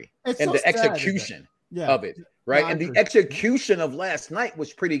delivery and the execution of it. Right. And the execution of last night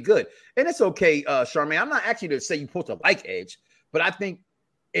was pretty good. And it's okay, Charmaine. I'm not actually to say you're supposed to like Edge, but I think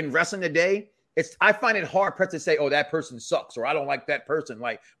in wrestling today, I find it hard pressed to say, oh, that person sucks, or I don't like that person.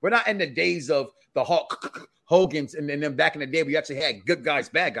 Like, we're not in the days of the Hulk Hogan's, and then back in the day we actually had good guys,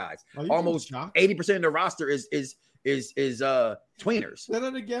 bad guys. Almost 80% of the roster is tweeners. Say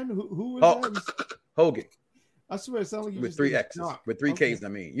that again. Who was Hulk Hogan? I swear, it sounds like you with 3 X's, with 3 Ks. I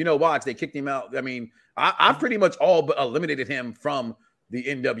mean, watch, they kicked him out. I mean, I pretty much all but eliminated him from the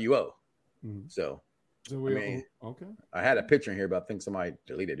NWO. Mm-hmm. So okay. I had a picture in here, but I think somebody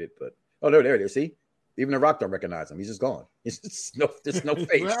deleted it, but. Oh, no, there it is. See? Even The Rock don't recognize him. He's just gone. There's no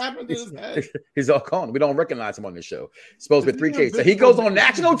face. What happened to his head? He's all gone. We don't recognize him on this show. It's supposed to be 3K. So he goes on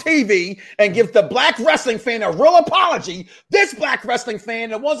national TV and gives the black wrestling fan a real apology. This black wrestling fan,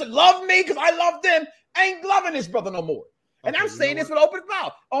 the ones that love me because I love them, ain't loving his brother no more. And I'm saying this with open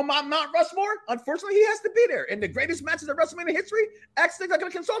mouth. On my Mount Rushmore, unfortunately, he has to be there. In the greatest matches of WrestleMania history, actually, like a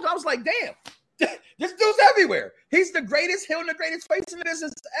consultant, I was like, damn. This dude's everywhere. He's the greatest heel and the greatest face in the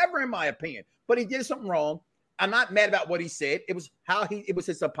business ever, in my opinion. But he did something wrong. I'm not mad about what he said. It was it was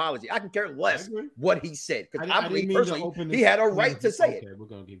his apology. I can care less what he said because I believe personally he had a right to say it. We're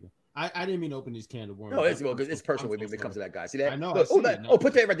gonna keep it. I didn't mean to open these can of worms. No, it's personal with me when it comes to that guy. See that? I know. Look,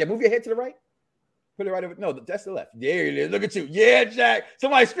 put that right there. Move your head to the right. Put it right over. No, that's the left. There it is. Look at you. Yeah, Jack.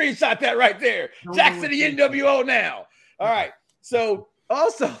 Somebody screenshot that right there. Jack's in the NWO now. All right. So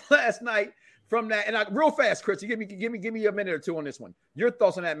also last night from that, and real fast, Chris, you give me a minute or two on this one. Your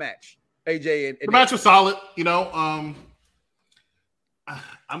thoughts on that match, AJ? And the match was solid. You know, I'm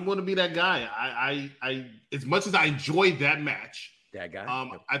going to be that guy. I as much as I enjoyed that match, that guy.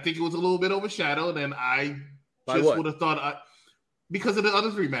 I think it was a little bit overshadowed, and I just would have thought. Because of the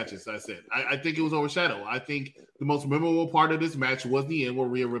other three matches, I said. I think it was overshadowed. I think the most memorable part of this match was the end where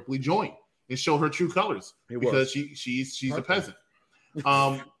Rhea Ripley joined and showed her true colors because she's a peasant.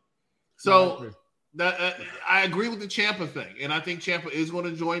 So that I agree with the Ciampa thing, and I think Ciampa is going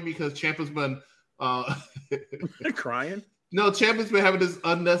to join because Ciampa's been crying. No, Ciampa's been having this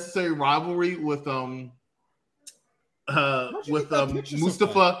unnecessary rivalry with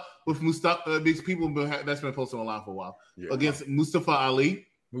Mustafa. With Mustafa, these people that's been posted online for a while against Mustafa Ali.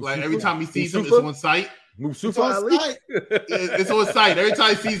 Like every time he sees him, it's on site. Mustafa Ali. It's on site. Every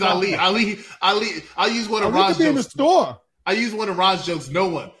time he sees Ali. I use one of Rod's jokes. In the store. I use one of Rod's jokes. No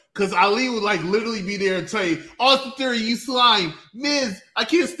one, because Ali would like literally be there and tell you, Austin Theory, you slime, Miz, I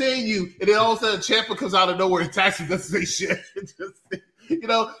can't stand you, and then all of a sudden Ciampa comes out of nowhere and attacks him. Doesn't say shit. You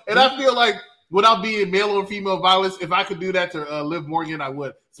know, and I feel like. Without being male or female violence, if I could do that to Liv Morgan, I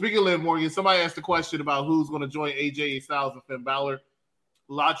would. Speaking of Liv Morgan, somebody asked a question about who's going to join AJ Styles and Finn Balor.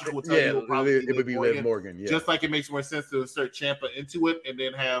 Logical would tell you it would be Liv Morgan. Yeah. Just like it makes more sense to insert Ciampa into it and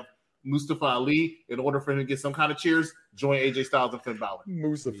then have Mustafa Ali, in order for him to get some kind of cheers, join AJ Styles and Finn Balor.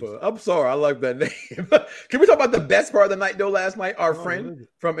 Mustafa. I'm sorry. I like that name. Can we talk about the best part of the night, though, last night? Our friend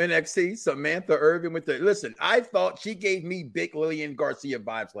from NXT, Samantha Irvin, listen, I thought she gave me big Lillian Garcia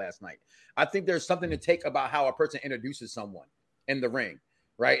vibes last night. I think there's something to take about how a person introduces someone in the ring,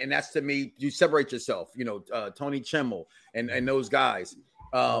 right? And that's, to me, you separate yourself. You know, Tony Chimmel and those guys.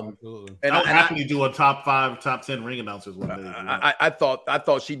 And I'll happily do a top 5, top 10 ring announcers one day. I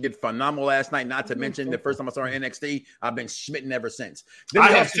thought she did phenomenal last night. Not to mention the first time I saw her in NXT, I've been smitten ever since.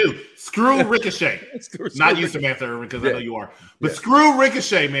 I have too. Screw Ricochet. Not you, Samantha Irvin, because I know you are. But screw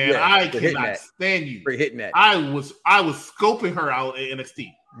Ricochet, man. I cannot stand you. For hitting that. I was scoping her out at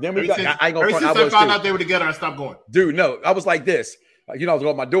NXT. Then we since I found out they were together, I stopped going. Dude, no, I was like this. You know, I was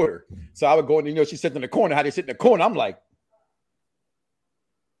with my daughter, so I would go and she sits in the corner. How they sit in the corner, I'm like.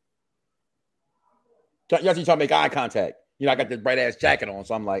 Y'all trying to make eye contact. You know, I got this bright ass jacket on,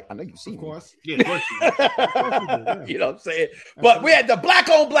 so I'm like, I know you see me. Of course. Yeah, of course. You know what I'm saying? But we had the black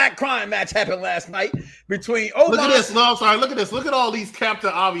on black crime match happen last night between Omos. Look at this. No, I'm sorry. Look at this. Look at all these Captain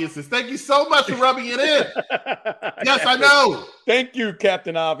Obviouses. Thank you so much for rubbing it in. Yes, I know. Thank you,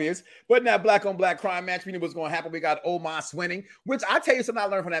 Captain Obvious. But in that black on black crime match, we knew what's going to happen. We got Omos winning, which I tell you something I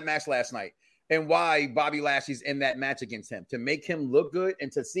learned from that match last night and why Bobby Lashley's in that match against him, to make him look good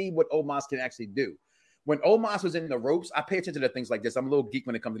and to see what Omos can actually do. When Omos was in the ropes, I pay attention to things like this. I'm a little geek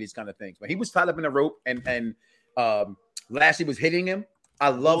when it comes to these kind of things. When he was tied up in the rope and Lashley was hitting him, I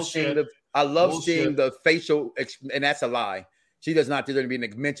love seeing the facial, and that's a lie. She does not deserve to be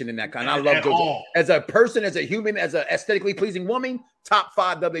mentioned in that kind. I love JoJo. As a person, as a human, as an aesthetically pleasing woman, top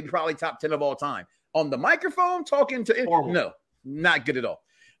 5 WWE, probably top 10 of all time. On the microphone, talking to no, not good at all.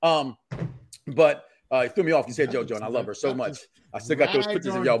 But it threw me off. You said JoJo, and I love her so much. I still got those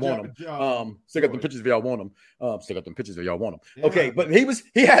pictures if y'all want them. Still got them pictures if y'all want them. Yeah. Okay, but he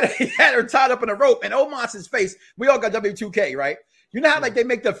had her tied up in a rope, and Omos's face. We all got W2K, right? You know how like they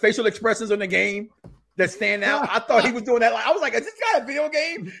make the facial expressions in the game that stand out? I thought he was doing that. I was like, is this guy a video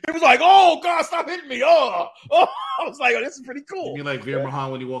game? He was like, oh God, stop hitting me! Oh, I was like, oh, this is pretty cool. You mean like Veer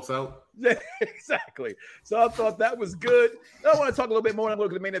Mahan when he walks out? Yeah, exactly. So I thought that was good. I want to talk a little bit more. I'm going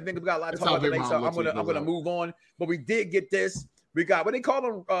to the main event. We got a lot to talk about today, so I'm gonna move on. But we did get this. We got what they call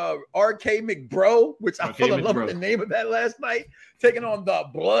him, RK McBro, which I fell in love with the name of that last night, taking on the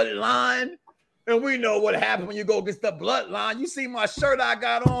Bloodline. And we know what happens when you go against the Bloodline. You see my shirt I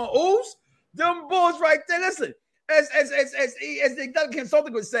got on. Oops, them bulls right there. Listen, as the Doug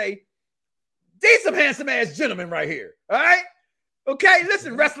consultant would say, these some handsome ass gentlemen right here. All right. Okay,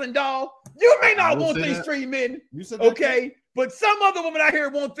 listen, wrestling doll. You may not want these 3 men. Okay, but some other woman out here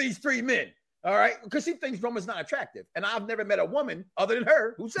want these 3 men. All right, because she thinks Roman's not attractive, and I've never met a woman other than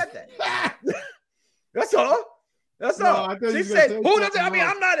her who said that. That's all. That's all. She said, "Who does it?" I mean,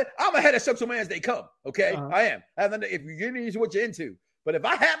 I'm a heterosexual man as they come. Okay, I am. If you get into what you're into, but if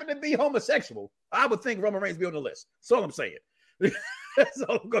I happen to be homosexual, I would think Roman Reigns be on the list. That's all I'm saying. That's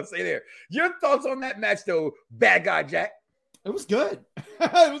all I'm gonna say there. Your thoughts on that match, though, bad guy Jack? It was good.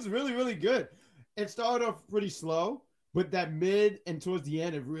 It was really, really good. It started off pretty slow, but that mid and towards the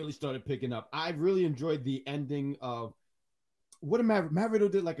end, it really started picking up. I really enjoyed the ending of what did Matt Riddle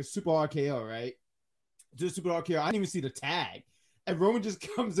did, like a super RKO, right? Did a super RKO. I didn't even see the tag. And Roman just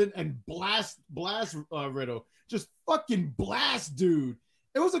comes in and blast Riddle. Just fucking blast, dude.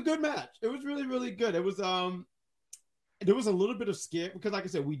 It was a good match. It was really, really good. It was there was a little bit of scare because, like I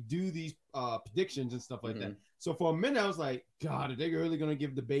said, we do these predictions and stuff like that. So for a minute, I was like, God, are they really going to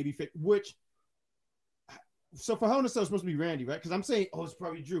give the baby fit? So for Hell in a Cell, it's supposed to be Randy, right? Because I'm saying, it's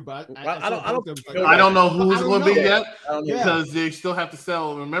probably Drew, but I don't know who's going to be yet because they still have to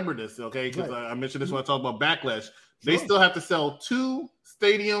sell. Remember this, okay? Because I mentioned this when I talked about Backlash. They still have to sell 2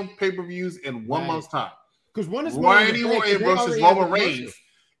 stadium pay-per-views in 1 month's time. Because one is Randy Orton versus Roman Reigns,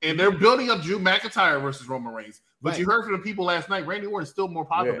 and they're building up Drew McIntyre versus Roman Reigns. But you heard from the people last night, Randy Orton is still more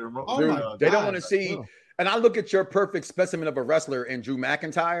popular. They don't want to see. And I look at your perfect specimen of a wrestler in Drew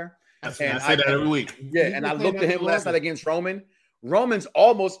McIntyre. I say that every week. Yeah, and I looked at him last night against Roman. Roman's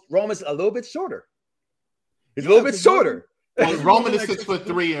a little bit shorter. He's a little bit shorter. Well, Roman is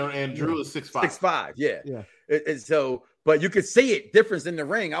 6'3" and Drew is 6'5". 6'5", yeah. So, but you could see it difference in the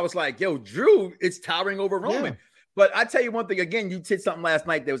ring. I was like, yo, Drew is towering over Roman. Yeah. But I tell you one thing again, you did something last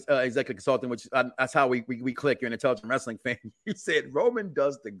night that was executive consultant, which that's how we click. You're an intelligent wrestling fan. You said Roman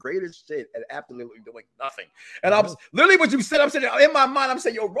does the greatest shit at absolutely doing nothing. And I was literally what you said. I'm saying in my mind, I'm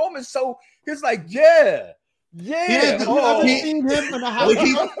saying, yo, Roman's so he's like, yeah.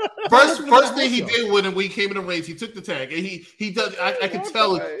 First thing he did when we came in the race, he took the tag and he does. I can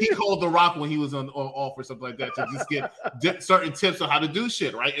tell he called The Rock when he was on off or something like that to just get certain tips on how to do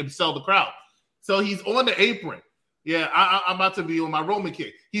shit right and sell the crowd. So he's on the apron. Yeah, I'm about to be on my Roman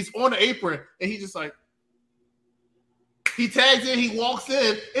kick. He's on the apron, and he's just like, he tags in, he walks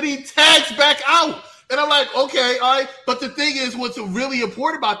in, and he tags back out. And I'm like, okay, all right. But the thing is, what's really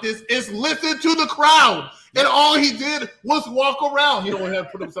important about this is listen to the crowd. And all he did was walk around. He don't have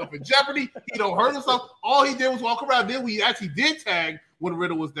to put himself in jeopardy. He don't hurt himself. All he did was walk around. Then we actually did tag when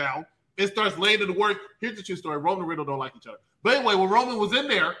Riddle was down. It starts laying to the work. Here's the true story. Roman and Riddle don't like each other. But anyway, when Roman was in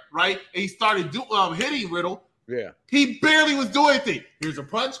there, right, and he started hitting Riddle, he barely was doing anything. Here's a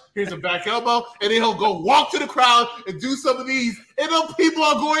punch, here's a back elbow, and then he'll go walk to the crowd and do some of these, and then people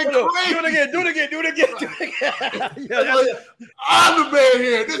are going crazy. Do it again. I'm the man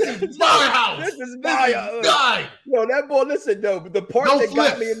here. This is my house. This is my house. Yo, that boy, listen, though, the part that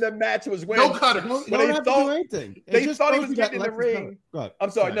got me in the match was when they thought he was getting in the ring.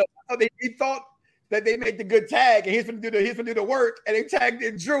 I'm sorry, he thought that they made the good tag, and he's gonna do the work, and they tagged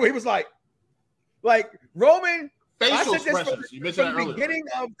in Drew. He was like Roman. Facial expressions. You mentioned that earlier. From the beginning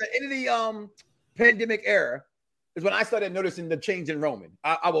of the end of the pandemic era is when I started noticing the change in Roman.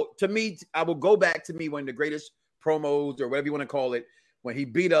 I will go back to me one of the greatest promos or whatever you want to call it when he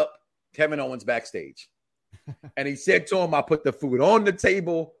beat up Kevin Owens backstage, and he said to him, "I put the food on the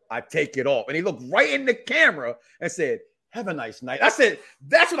table, I take it off," and he looked right in the camera and said, "Have a nice night." I said,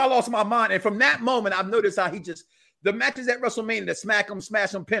 that's when I lost my mind. And from that moment, I've noticed how the matches at WrestleMania, the smack him,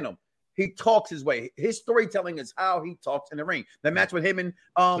 smash him, pin him, he talks his way. His storytelling is how he talks in the ring. The match with him and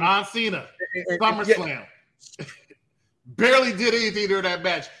John Cena, SummerSlam. Barely did anything during that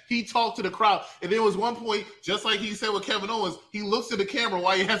match. He talked to the crowd. And there was one point, just like he said with Kevin Owens, he looks at the camera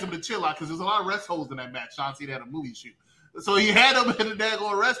while he has him to chill out because there's a lot of rest holds in that match. John Cena had a movie shoot. So he had him in the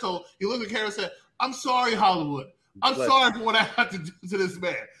daggone rest hold. He looked at the camera and said, "I'm sorry, Hollywood. I'm sorry for what I had to do to this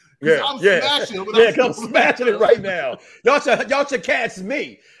man. I'm smashing him. I'm smashing it right now. Y'all should catch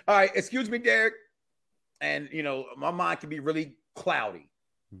me. All right, excuse me, Derek. And, my mind can be really cloudy.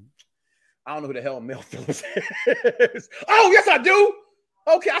 I don't know who the hell Mel Phillips is. Oh, yes, I do.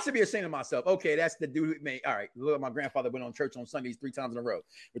 Okay, I should be ashamed of myself. Okay, that's the dude who made. All right, look, my grandfather went on church on Sundays 3 times in a row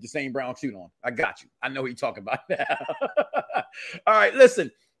with the same brown suit on. I got you. I know who you're talking about now. All right,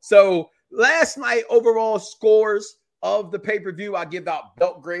 listen. So last night, overall scores of the pay-per-view, I give out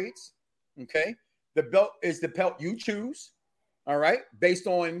belt grades. Okay. The belt is the belt you choose. All right. Based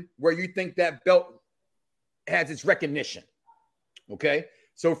on where you think that belt has its recognition. Okay.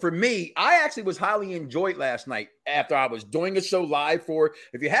 So for me, I actually was highly enjoyed last night after I was doing a show live for,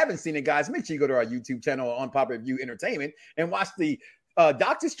 if you haven't seen it, guys, make sure you go to our YouTube channel, Unpopular Review Entertainment, and watch the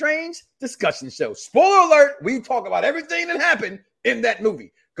Doctor Strange discussion show. Spoiler alert. We talk about everything that happened in that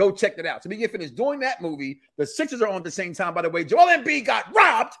movie. Go check that out. So we get finished doing that movie. The Sixers are on at the same time, by the way. Joel Embiid got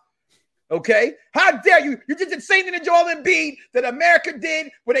robbed. Okay? How dare you? You did the same thing to Joel Embiid that America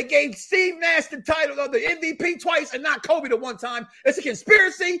did when they gave Steve Nash the title of the MVP twice and not Kobe the one time. It's a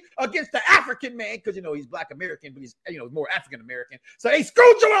conspiracy against the African man because, he's Black American, but he's, more African American. So they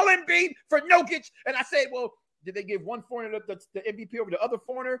screwed Joel Embiid for Jokic. And I said, well, did they give one foreigner the MVP over the other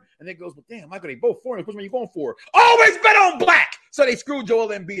foreigner? And it goes, well, damn, Michael, they both foreigners. Which one are you going for? Always bet on black. So they screwed Joel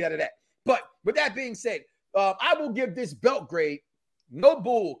Embiid out of that. But with that being said, I will give this belt grade no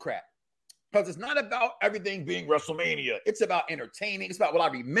bull crap. Because it's not about everything being WrestleMania. It's about entertaining. It's about what I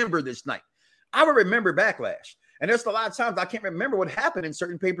remember this night. I will remember Backlash. And there's a lot of times I can't remember what happened in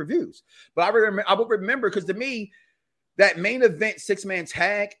certain pay-per-views. But I will remember because to me, that main event 6-man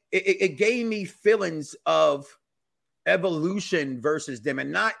tag, it gave me feelings of evolution versus them.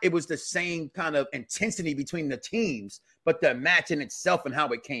 And not it was the same kind of intensity between the teams, but the match in itself and how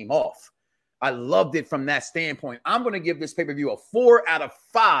it came off. I loved it from that standpoint. I'm going to give this pay-per-view a 4 out of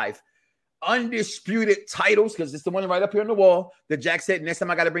 5 undisputed titles because it's the one right up here on the wall that Jack said next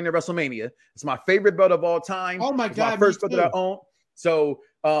time I got to bring to WrestleMania. It's my favorite belt of all time. Oh my God. My first belt that I own. So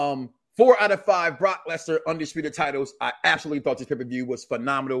 4 out of 5 Brock Lesnar undisputed titles. I absolutely thought this pay-per-view was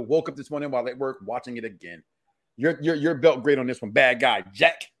phenomenal. Woke up this morning while at work watching it again. Your belt grade on this one. Bad guy,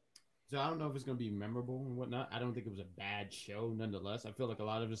 Jack. So I don't know if it's going to be memorable and whatnot. I don't think it was a bad show nonetheless. I feel like a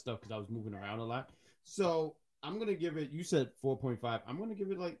lot of the stuff because I was moving around a lot. So I'm going to give it, you said 4.5. I'm going to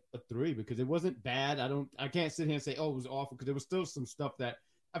give it like a 3 because it wasn't bad. I can't sit here and say, oh, it was awful because there was still some stuff that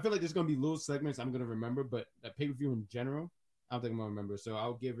I feel like there's going to be little segments I'm going to remember, but a pay-per-view in general, I don't think I'm going to remember. So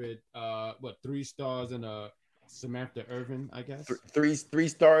I'll give it, 3 stars and a Samantha Irvin, I guess. 3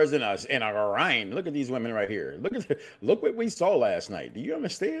 stars and a Orion. Look at these women right here. Look what we saw last night. Do you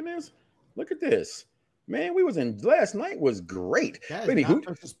understand this? Look at this. Man, last night was great. That is not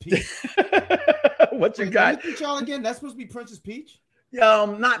Princess Peach. What you got? Y'all again? That's supposed to be Princess Peach?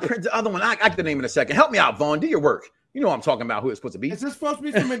 Not Prince. The other one. I get the name in a second. Help me out, Vaughn. Do your work. You know what I'm talking about. Who it's supposed to be? Is this supposed to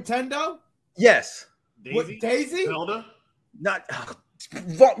be from Nintendo? Yes. Daisy? What, Daisy? Zelda? Not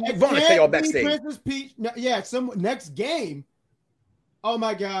Vaughn. Will tell y'all backstage. Princess Peach. No, yeah. Next game. Oh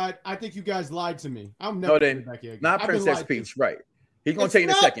my God! I think you guys lied to me. I'm never back here again. Not Princess Peach, right? He's gonna tell you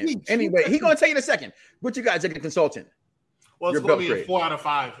in a second. Peach. Anyway, he's gonna tell you in a second. What you guys are the consultant? Well, it's going to be a 4 out of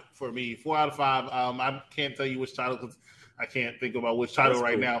 5 for me. 4 out of 5. I can't tell you which title because I can't think about which title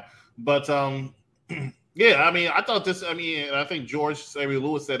right now. But yeah, I mean, I thought this. I mean, and I think George Samuel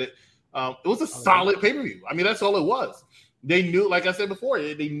Lewis said it. It was a solid pay-per-view. I mean, that's all it was. They knew, like I said before,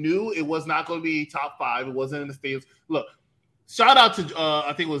 they knew it was not going to be top 5. It wasn't in the stadiums. Look, shout out to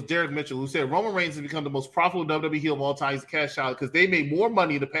I think it was Derek Mitchell who said Roman Reigns has become the most profitable WWE heel of all time. He's a cash out because they made more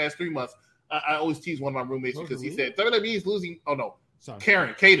money the past 3 months. I always tease one of my roommates because he said WWE is losing. Oh no,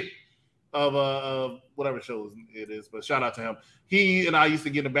 Caden of whatever shows it is. But shout out to him. He and I used to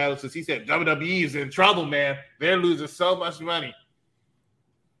get in a battle since he said WWE is in trouble, man. They're losing so much money.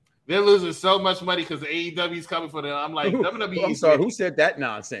 They're losing so much money because the AEW is coming for them. I'm like, WWE. I'm sorry, who said that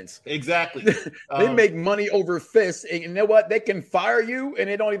nonsense? Exactly. They make money over fists, and you know what? They can fire you, and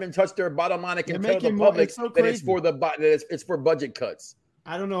they don't even touch their bottom line. They can tell the public that it's for budget cuts.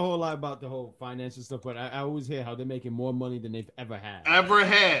 I don't know a whole lot about the whole financial stuff, but I always hear how they're making more money than they've ever had. And look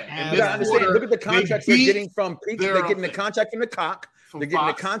at the contracts they're getting from Peach. They're getting the contract from the Cock. They're getting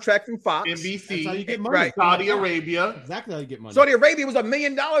the contract from Fox. NBC. That's how you get money. Right. Saudi Arabia. Exactly how you get money. Saudi Arabia was $1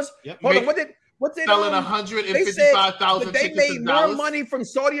 million. Yep. Hold on. What did selling 155,000 tickets? They made more dollars. money from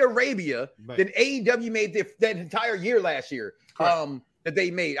Saudi Arabia than AEW made that entire year last year. That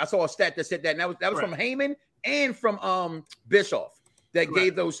they made. I saw a stat that said that. And that was from Heyman and from Bischoff. That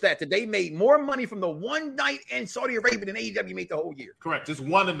gave those stats that they made more money from the one night in Saudi Arabia than AEW made the whole year. Correct, just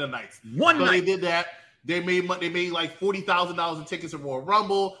one of the nights. One night they did that. They made like $40,000 in tickets in Royal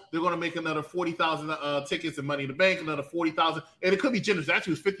Rumble. They're going to make another 40,000 tickets in Money in the Bank, another 40,000, and it could be generous.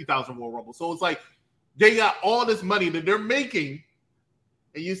 Actually, it was 50,000 Royal Rumble. So it's like they got all this money that they're making,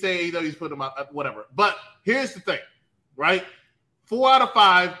 and you say AEW's put them out, whatever. But here's the thing, right? 4 out of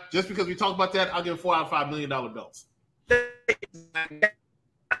 5. Just because we talk about that, I'll give $4 out of $5 million belts.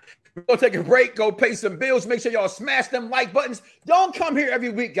 We're going to take a break, go pay some bills. Make sure y'all smash them like buttons. Don't come here every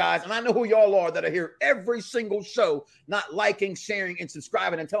week, guys. And I know who y'all are that are here every single show, not liking, sharing, and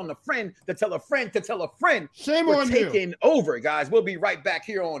subscribing and telling a friend to tell a friend to tell a friend. Shame We're on taking you. over, guys. We'll be right back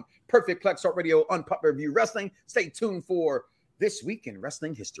here on Perfect Plex Talk Radio, Unpopular Review Wrestling. Stay tuned for This Week in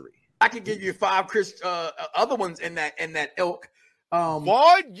Wrestling History. I could give you 5 other ones in that ilk.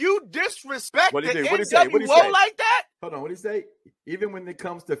 Vaughn, you disrespect the NWO like that? Hold on, what did he say? Even when it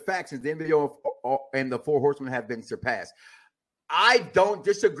comes to factions, the NWO and the 4 Horsemen have been surpassed. I don't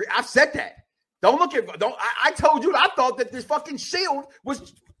disagree. I've said that. I told you I thought that this fucking Shield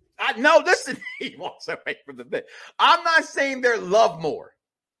was No, listen, he walks away from the bit. I'm not saying they're loved more,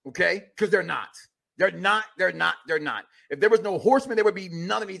 okay? Because they're not. They're not. If there was no Horsemen, there would be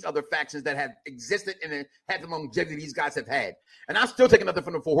none of these other factions that have existed and had the longevity these guys have had. And I'm still taking nothing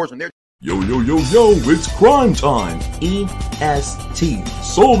from the Four Horsemen. Yo, it's crime time. EST.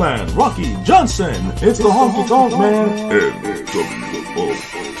 Soul Man, Rocky Johnson. It's the Honky Tonk Man.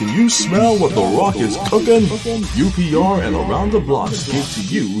 NWO. Can you smell what The Rock is cooking? UPR and Around the Blocks give to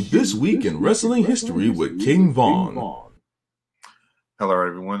you This Week in Wrestling History with King Von. Hello,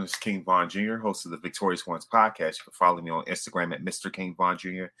 everyone. It's King Von Jr., host of the Victorious Ones podcast. You can follow me on Instagram at Mr. King Von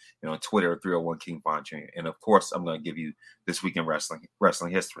Jr. and on Twitter at 301 King Von Jr. And of course, I'm going to give you This Week in Wrestling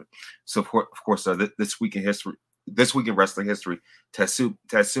History. So, of course, This Week in Wrestling History,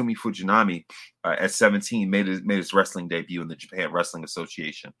 Tatsumi Fujinami at 17 made his wrestling debut in the Japan Wrestling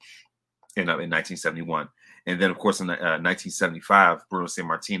Association in 1971. And then, of course, in 1975, Bruno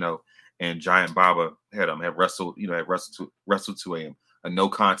Sammartino and Giant Baba had wrestled to a no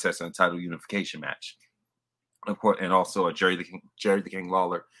contest and a title unification match. Of course, and also Jerry the King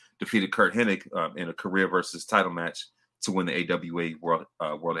Lawler defeated Kurt Hennig in a career versus title match to win the AWA World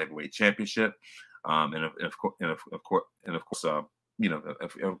Heavyweight Championship. And of course, at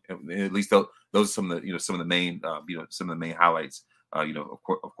least those are some of the main highlights. Of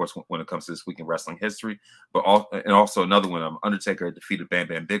course, when it comes to This Week in Wrestling History, but also another one, Undertaker defeated Bam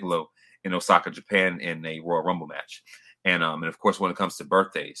Bam Bigelow in Osaka, Japan, in a Royal Rumble match. And of course, when it comes to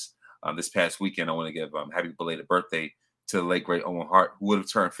birthdays, this past weekend, I want to give happy belated birthday to the late great Owen Hart, who would have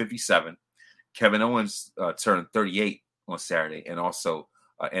turned 57. Kevin Owens turned 38 on Saturday, and also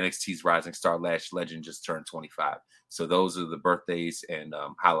NXT's Rising Star Lash Legend just turned 25. So those are the birthdays and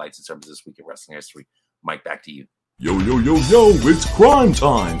highlights in terms of This Week in Wrestling History. Mike, back to you. Yo, it's crime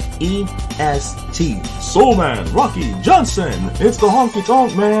time. EST. Soul Man, Rocky Johnson. It's the Honky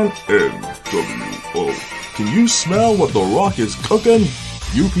Tonk Man. NWO. Can you smell what The Rock is cooking?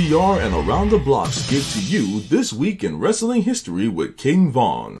 UPR and Around the Blocks give to you This Week in Wrestling History with King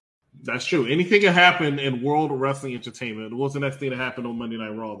Von. That's true. Anything can happen in world wrestling entertainment. What's the next thing that happened on Monday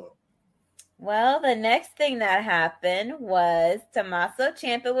Night Raw, though? Well, the next thing that happened was Tommaso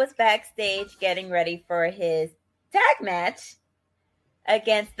Ciampa was backstage getting ready for his tag match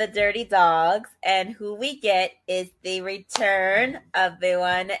against the Dirty Dogs, and who we get is the return of the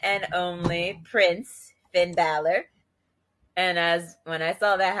one and only Prince Finn Balor. And when I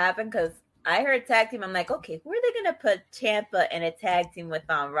saw that happen, because I heard tag team, I'm like, okay, who are they going to put Ciampa in a tag team with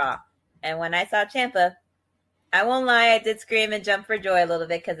on Raw? And when I saw Ciampa, I won't lie, I did scream and jump for joy a little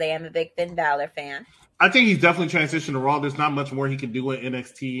bit because I am a big Finn Balor fan. I think he's definitely transitioned to Raw. There's not much more he can do in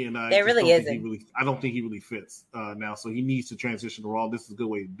NXT, and there really isn't. I don't think he really fits now. So he needs to transition to Raw. This is a good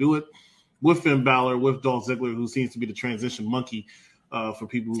way to do it with Finn Balor, with Dolph Ziggler, who seems to be the transition monkey for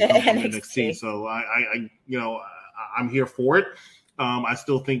people who come from NXT. So I'm here for it. I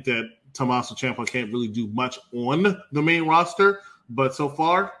still think that Tommaso Ciampa can't really do much on the main roster, but so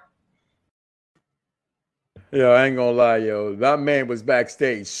far. Yo, I ain't gonna lie, yo. That man was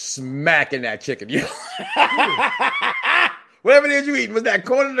backstage smacking that chicken, yo. Whatever it is you eating, was that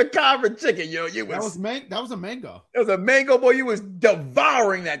corner of the cob or chicken, yo? That was a mango. It was a mango, boy. You was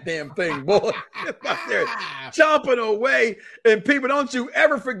devouring that damn thing, boy. Out there chomping away. And people, don't you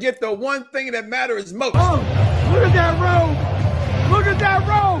ever forget the one thing that matters most. Oh, look at that robe. Look at that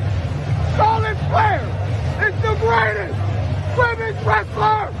robe. Charlotte Flair is the greatest women's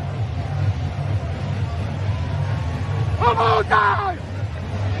wrestler of all time.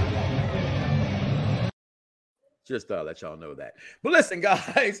 Just let y'all know that. But listen,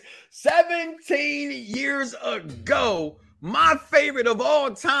 guys, 17 years ago, my favorite of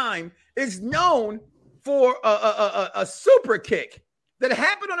all time is known for a super kick that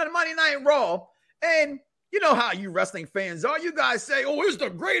happened on a Monday Night Raw. And you know how you wrestling fans are. You guys say, oh, it's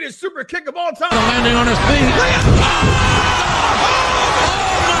the greatest super kick of all time. Landing on his feet.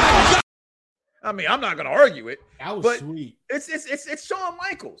 I mean, I'm not going to argue it. That was sweet. It's Shawn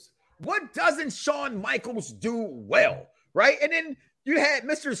Michaels. What doesn't Shawn Michaels do well, right? And then you had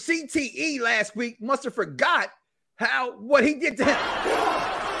Mr. CTE last week. Must have forgot what he did to him.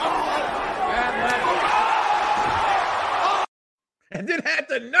 And then had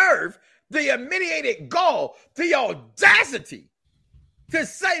the nerve, the humiliated gall, the audacity to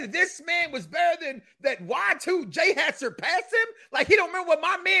say that this man was better than that Y2J had surpassed him. Like he don't remember what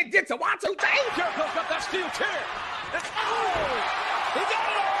my man did to Y2J. Jericho got that steel chair. He got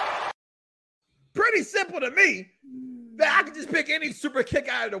it. Pretty simple to me that I could just pick any super kick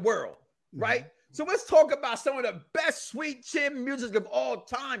out of the world, right? So let's talk about some of the best sweet chin music of all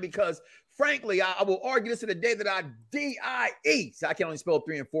time, because frankly, I will argue this to the day that I D-I-E. So I can only spell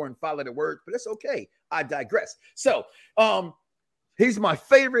 3 and 4 and 5 letter words, but it's okay. I digress. So he's my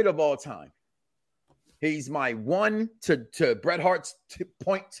favorite of all time. He's my 1 to Bret Hart's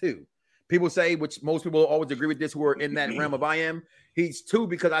 0.2. People say, which most people always agree with this who are in that realm of I am, he's 2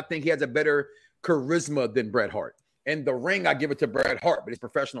 because I think he has a better charisma than Bret Hart. In the ring, I give it to Bret Hart, but it's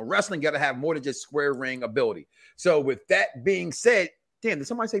professional wrestling. Got to have more than just square ring ability. So with that being said, damn, did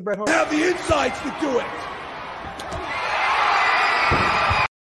somebody say Bret Hart? Have the insights to do it.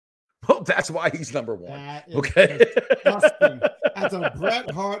 Well, that's why he's number 1. That is Okay. disgusting. As a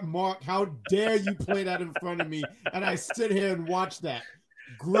Bret Hart mark, how dare you play that in front of me? And I sit here and watch that.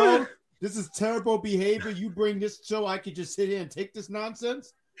 Grow, this is terrible behavior. You bring this show, I could just sit here and take this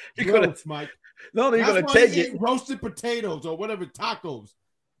nonsense? You're gonna, Mike. no, you're That's going to why take you it. eat roasted potatoes or whatever, tacos.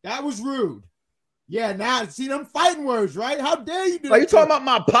 That was rude. Yeah, now see them fighting words, right? How dare you do Are you that? talking about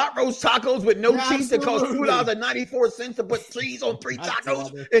my pot roast tacos with no Yeah, cheese that cost absolutely. $2.94 to put cheese on 3 I tacos saw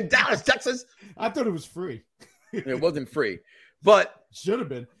that. in Dallas, Texas? I thought it was free. It wasn't free. But Should have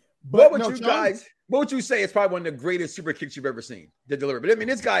been. what But would what would you say is probably one of the greatest super kicks you've ever seen to deliver? But I mean,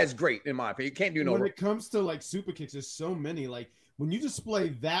 this guy is great in my opinion. He can't do no when wrong. it comes to like super kicks, there's so many. Like when you display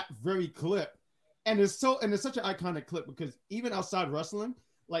that very clip, and it's such an iconic clip because even outside wrestling,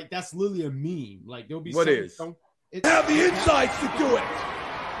 like that's literally a meme. Like there'll be What is? Have the insights to do it.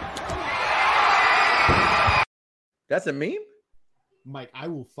 That's a meme? Mike, I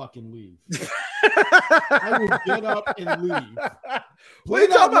will fucking leave. I will get up and leave. What are you Play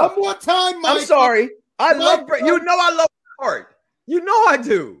that talking about? one more time, Mike. I'm sorry. I Mike, love Bret. You know I love Bret Hart. You know I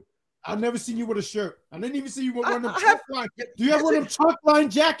do. I've never seen you with a shirt. I didn't even see you with one of them I chalk have- line. Do you have one of them chalk line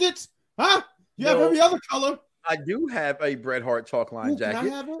jackets? Huh? You have No. every other color. I do have a Bret Hart chalk line Ooh, can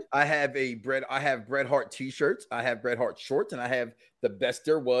jacket. I have it? I have Bret Hart t-shirts. I have Bret Hart shorts, and I have the best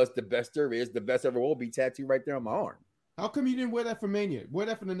there was, the best there is, the best ever will be tattooed right there on my arm. How come you didn't wear that for Mania? Wear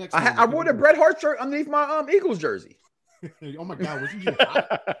that for the next I wore the Bret Hart shirt underneath my Eagles jersey. Oh my God, wasn't you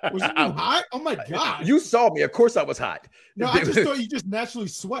hot? Wasn't you hot? Oh my God. You saw me. Of course I was hot. No, I just thought you just naturally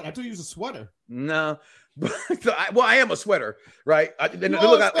sweat. I thought you was a sweater. No. I am a sweater, right? And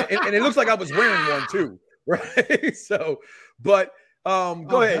it looks like I was wearing one too, right? So, but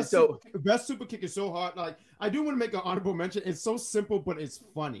go ahead. Best super kick is so hard. Like I do want to make an honorable mention. It's so simple, but it's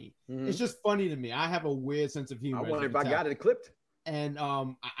funny. Mhm. It's just funny to me. I have a weird sense of humor. I wonder if I got it clipped. And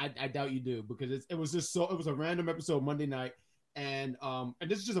I doubt you do because it was a random episode Monday night, and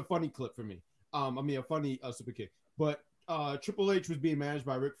this is just a funny clip for me. A funny super kick. But Triple H was being managed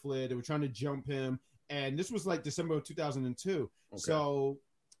by Ric Flair. They were trying to jump him, and this was like December of 2002. Okay. So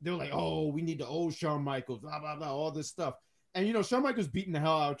they were like, "Oh, we need the old Shawn Michaels, blah blah blah, all this stuff." And Shawn Michaels beating the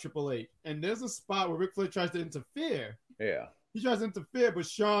hell out of Triple H, and there's a spot where Ric Flair tries to interfere. Yeah. He tries to interfere, but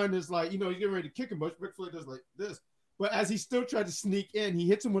Shawn is like, he's getting ready to kick him, but Ric Flair does like this. But as he still tried to sneak in, he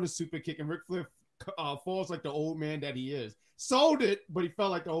hits him with a super kick, and Ric Flair falls like the old man that he is. Sold it, but he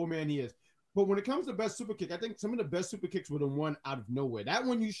felt like the old man he is. But when it comes to best super kick, I think some of the best super kicks were the one out of nowhere. That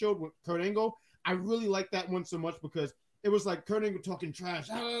one you showed with Kurt Angle, I really like that one so much because it was like Kurt Angle talking trash,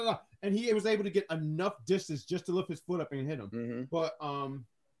 and he was able to get enough distance just to lift his foot up and hit him. Mm-hmm. But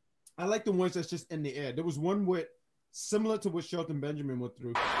I like the ones that's just in the air. There was one with similar to what Shelton Benjamin went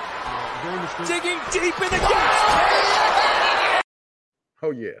through. Digging deep in the gut. Oh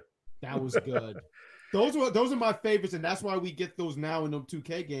yeah. That was good. Those are my favorites, and that's why we get those now in them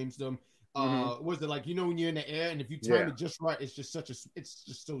 2K games. Them was it like when you're in the air and if you time it just right, it's just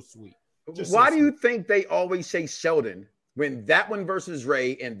so sweet. Why do you think they always say Sheldon when that one versus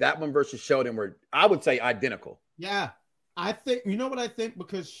Ray and that one versus Sheldon were, I would say, identical? Yeah. I think, what I think?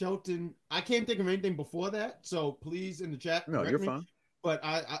 Because Shelton, I can't think of anything before that. So please in the chat. No, you're fine. But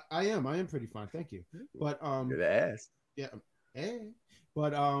I am pretty fine. Thank you. But Good ass. Yeah.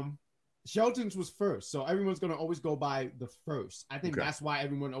 But Shelton's was first. So everyone's gonna always go by the first. I think that's why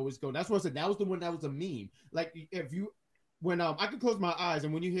everyone always go. That's what I said. That was the one that was a meme. Like when I could close my eyes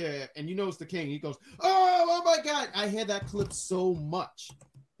and when you hear and it's the king, he goes, oh my God. I hear that clip so much.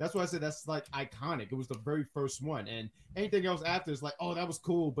 That's why I said that's like iconic. It was the very first one. And anything else after is like, oh, that was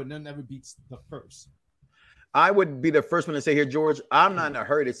cool, but none ever beats the first. I would be the first one to say here, George, I'm not in a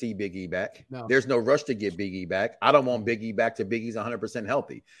hurry to see Big E back. No. There's no rush to get Big E back. I don't want Big E back till Big E's 100%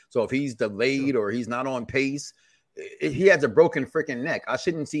 healthy. So if he's delayed or he's not on pace, he has a broken freaking neck. I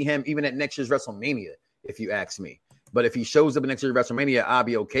shouldn't see him even at next year's WrestleMania, if you ask me. But if he shows up at next year's WrestleMania, I'll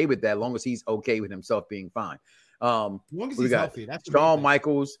be okay with that, as long as he's okay with himself being fine. As long as he's healthy. That's Shawn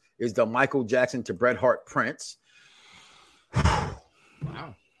Michaels is the Michael Jackson to Bret Hart Prince.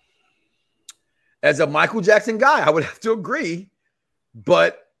 Wow. As a Michael Jackson guy, I would have to agree,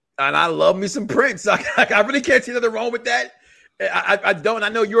 but And I love me some Prince. I really can't see nothing wrong with that. I don't. I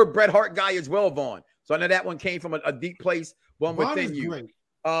know you're a Bret Hart guy as well, Vaughn. So I know that one came from a deep place, one Vaughn within is you. great.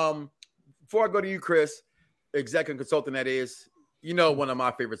 Before I go to you, Chris, executive consultant, that is, one of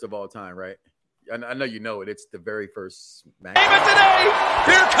my favorites of all time, right? I know you know it. It's the very first match. Even today,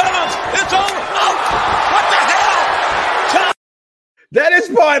 here comes. It's over. Oh, what the hell? That is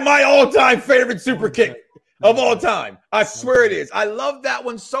probably my all-time favorite super kick of all time. I swear it is. I love that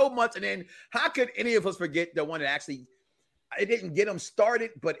one so much. And then how could any of us forget the one that actually, it didn't get them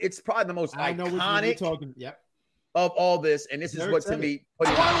started, but it's probably the most iconic of all this. And this is what to me. One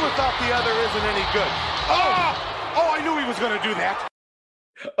without the other isn't any good. Oh, I knew he was going to do that.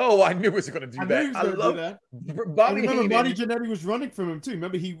 Oh, I knew he was going to do that. I love that. Bobby Jannetty was running from him too.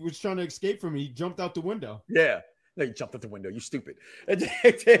 Remember, he was trying to escape from him. He jumped out the window. Yeah. No, you jumped out the window. You stupid. And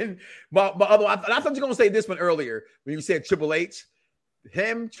then my other one, I thought you were going to say this one earlier when you said Triple H.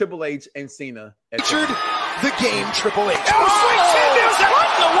 Him, Triple H, and Cena. Entered the game, Triple H. Oh,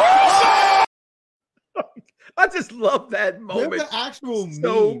 I just love that moment. There's an actual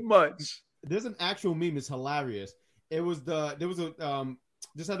meme. Much. There's an actual meme. It's hilarious. There was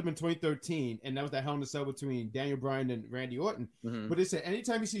this had to been 2013, and that was that Hell in a Cell between Daniel Bryan and Randy Orton. Mm-hmm. But it said,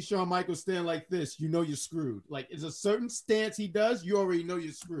 anytime you see Shawn Michaels stand like this, you know you're screwed. Like, it's a certain stance he does, you already know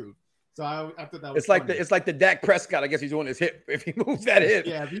you're screwed. So I thought that was funny. It's like the Dak Prescott. I guess he's on his hip. If he moves that hip,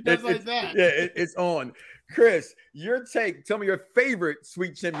 yeah, if he does like that, yeah, it's on. Chris, your take. Tell me your favorite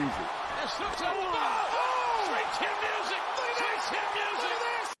Sweet Chin music.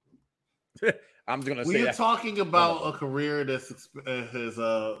 I'm just gonna say we're talking about a career that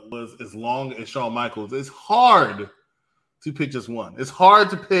was as long as Shawn Michaels. It's hard to pick just one. It's hard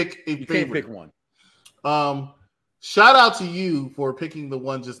to pick a favorite. Can't pick one. Shout out to you for picking the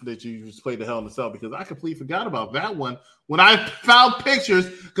one that you just played the Hell in a Cell, because I completely forgot about that one when I found pictures,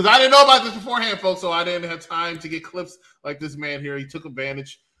 because I didn't know about this beforehand, folks, so I didn't have time to get clips like this man here. He took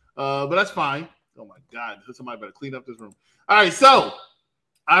advantage, but that's fine. Oh my God, somebody better clean up this room. All right, so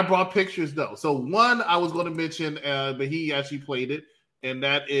I brought pictures though. So one I was going to mention, but he actually played it, and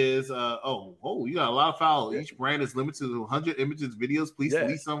that is you got a lot of fouls. Each brand is limited to 100 images, videos. Please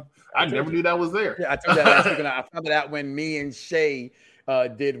delete some. I never knew that was there. Yeah, I told that last week, and I found it out when me and Shay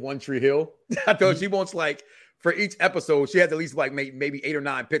did One Tree Hill. I thought she wants for each episode she has at least maybe 8 or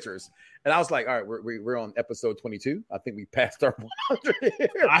 9 pictures, and I was like, all right, we're on episode 22. I think we passed our 100 here.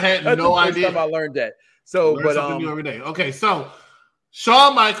 I had no idea. Time I learned that. So, but something new every day. Okay, so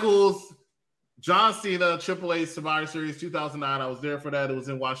Shawn Michaels, John Cena, Triple H Survivor Series 2009. I was there for that. It was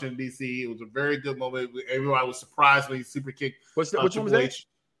in Washington, D.C. It was a very good moment. Everybody was surprised when he super kicked which one was that?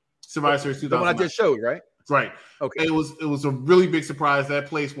 Survivor Series 2009. The one I just showed, right? Right. Okay. It was a really big surprise. That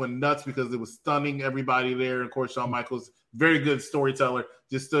place went nuts because it was stunning everybody there. And of course, Shawn Michaels, very good storyteller,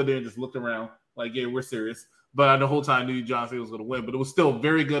 just stood there and just looked around like, yeah, we're serious. But the whole time I knew John Cena was going to win. But it was still a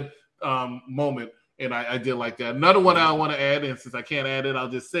very good moment. And I did like that. Another one I want to add, and since I can't add it, I'll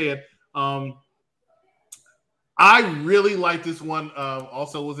just say it. I really like this one.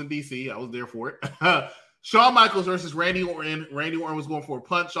 Also was in DC. I was there for it. Shawn Michaels versus Randy Orton. Randy Orton was going for a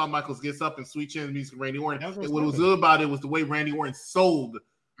punch. Shawn Michaels gets up and Sweet Chin music. Randy Orton. What was good about it was the way Randy Orton sold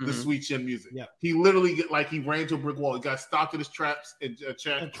the Sweet Chin music. Yeah. He literally he ran to a brick wall. He got stopped in his traps and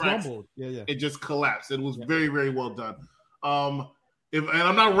crumbled. Yeah. It just collapsed. It was very, very well done. And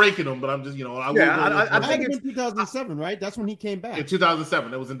I'm not ranking him, but I'm just, I think it's 2007, right? That's when he came back. In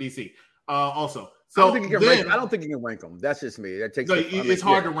 2007, that was in DC. Also, so I don't think you can rank them. That's just me. That takes. It's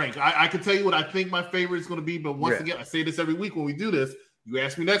hard to rank. I can tell you what I think my favorite is going to be, but once again, I say this every week when we do this. You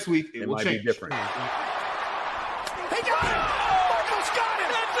ask me next week, it will might change. Be different.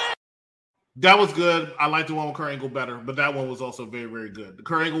 That was good. I like the one with Kurt Angle better, but that one was also very, very good. The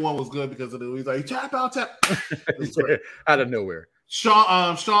Kurt Angle one was good because of he's like tap out tap out of nowhere.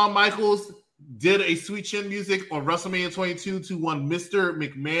 Shawn Michaels did a Sweet Chin music on WrestleMania 22 to one Mr.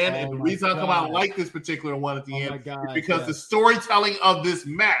 McMahon. And the reason I come out like this particular one at the end is because the storytelling of this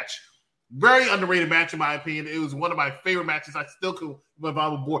match, very underrated match in my opinion. It was one of my favorite matches. I still could, if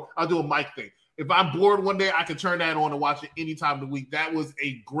I'm bored, I'll do a mic thing. If I'm bored one day, I can turn that on and watch it any time of the week. That was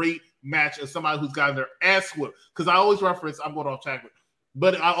a great match of somebody who's gotten their ass whooped. Because I always reference, I'm going off track,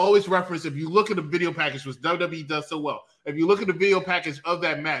 but I always reference, if you look at the video package, which WWE does so well, if you look at the video package of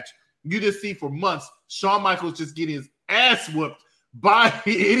that match, you just see for months Shawn Michaels just getting his ass whooped by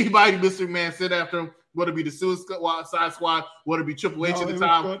anybody Mr. McMahon sent after him, whether it be the Suicide Squad, whether it be Triple H at the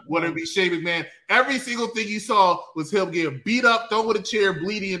time, whether it be Shane McMahon. Every single thing you saw was him getting beat up, thrown with a chair,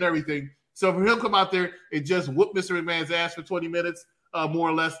 bleeding and everything. So for him to come out there and just whoop Mr. McMahon's ass for 20 minutes, more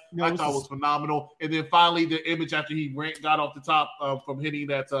or less. I thought was phenomenal. And then finally, the image after he got off the top from hitting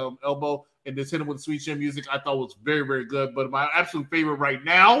that elbow and just hit him with sweet chin music, I thought was very, very good. But my absolute favorite right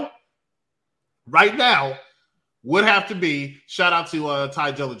now, would have to be, shout out to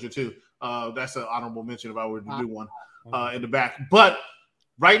Ty Dillinger too. That's an honorable mention if I were to do one in the back. But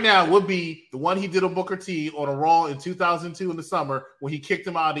right now would be the one he did on Booker T on a Raw in 2002 in the summer when he kicked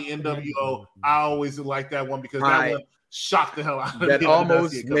him out of the NWO. I always like that one because that one shocked the hell out of me. That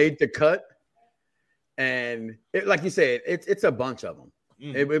almost made the cut. And like you said, it's a bunch of them.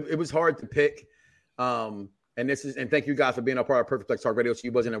 It was hard to pick. And thank you guys for being a part of Perfect Plex Talk Radio. So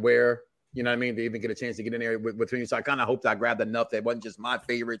you wasn't aware, you know what I mean, to even get a chance to get in there with me. So I kind of hoped I grabbed enough that wasn't just my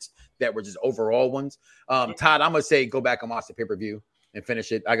favorites, that were just overall ones. Todd, I'm gonna say go back and watch the pay-per-view and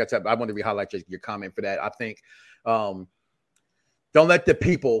finish it. I want to re-highlight your comment for that. I think don't let the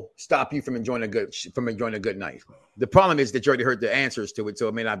people stop you from enjoying a good night. The problem is that you already heard the answers to it, so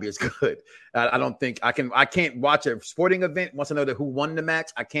it may not be as good. I don't think I can't watch a sporting event once I know who won the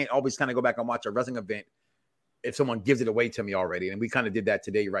match. I can't always kind of go back and watch a wrestling event if someone gives it away to me already. And we kind of did that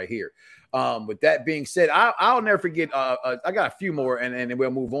today right here. With that being said, I'll never forget. I got a few more, and then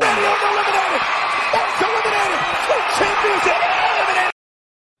we'll move on.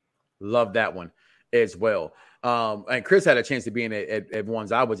 Love that one as well. And Chris had a chance to be in at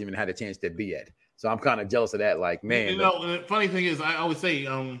ones I wasn't even had a chance to be at. So I'm kind of jealous of that. Like, man. The funny thing is, I always say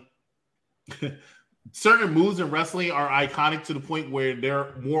certain moves in wrestling are iconic to the point where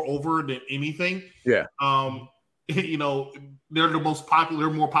they're more over than anything. Yeah. They're the most popular,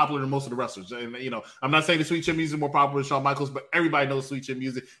 more popular than most of the wrestlers. And, I'm not saying the Sweet Chin Music is more popular than Shawn Michaels, but everybody knows Sweet Chin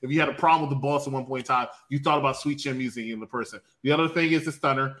Music. If you had a problem with the boss at one point in time, you thought about Sweet Chin Music in the person. The other thing is the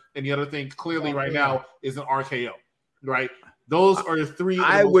stunner. And the other thing clearly now is an RKO, right? Those are the three.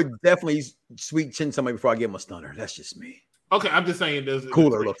 I would definitely Sweet Chin somebody before I give him a stunner. That's just me. Okay, I'm just saying there's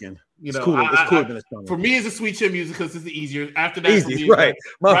cooler looking. It's cooler than a stunner. For me, it's a Sweet Chin Music because it's easier. After that, easy, right?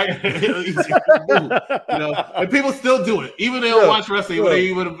 Easier. And people still do it, even they don't watch wrestling.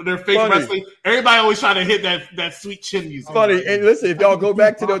 When they're fake wrestling, everybody always trying to hit that Sweet Chin Music. Funny, and listen, if y'all go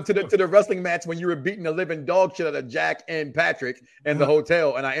back to the wrestling match when you were beating the living dog shit out of Jack and Patrick in the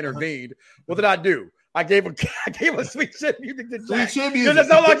hotel, and I intervened. What did I do? I gave a Sweet Chin Music to Jack. Sweet Chin Music. That's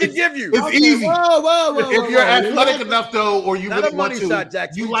all I can give you. It's easy. Whoa, if you're athletic enough, though, or you not really a money want to, shot, Jack.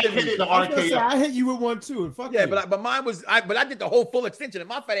 You like hitting the RKO. I hit you with one too. Fuck yeah, you. but mine was. But I did the whole full extension, and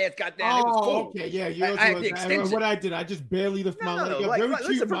my fat ass got down. It was cool. Okay, yeah. I had the extension. What I did, I just barely lifted my leg up. Very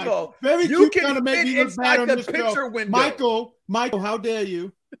cute, Mike. Very you cute. Trying to make me look bad on the this picture show. window. Michael, how dare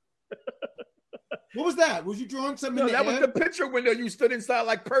you? What was that? Was you drawing something? No, that was the picture window. You stood inside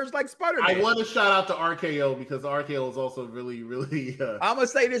like purged like Spider-Man. I want to shout out to RKO because the RKO is also really, really. I'm gonna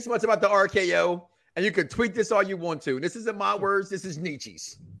say this much about the RKO, and you can tweet this all you want to. This isn't my words. This is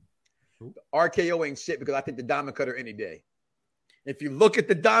Nietzsche's. The RKO ain't shit because I think the diamond cutter any day. If you look at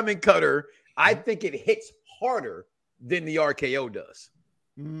the diamond cutter, I think it hits harder than the RKO does.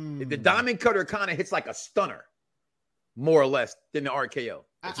 The diamond cutter kind of hits like a stunner, more or less, than the RKO.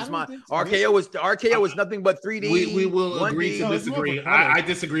 It's just my RKO is nothing but 3D. We will agree to disagree. I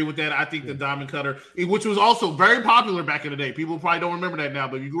disagree with that. I think the diamond cutter, which was also very popular back in the day. People probably don't remember that now,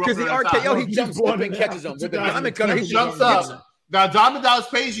 but you grew up because the RKO he jumps up and catches them. With the diamond cutter, he jumps up. Now, Diamond Dallas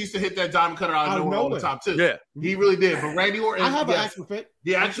Page used to hit that diamond cutter out of nowhere all the time, too. Yeah. He really did. But Randy Orton, I have an actual fit.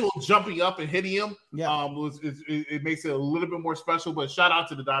 The actual jumping up and hitting him, it makes it a little bit more special. But shout out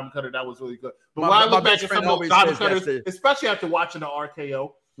to the diamond cutter. That was really good. But when I look back at some of those diamond cutters, especially after watching the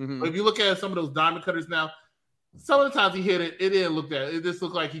RKO, but if you look at some of those diamond cutters now, some of the times he hit it, it didn't look that. It just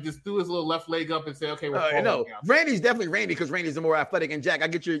looked like he just threw his little left leg up and said, "Okay, we're falling now." Randy's definitely Randy because Randy's the more athletic. And Jack, I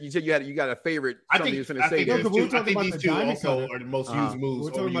get you said you got a favorite. I think these two are the most used moves.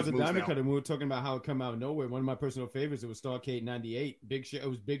 We're talking about the diamond cutter. We were talking about how it come out of nowhere. One of my personal favorites. It was Starrcade '98. Big Show. It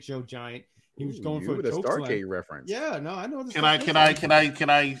was Big Show Giant. He was going for a Starrcade reference. Yeah, no, I know. Can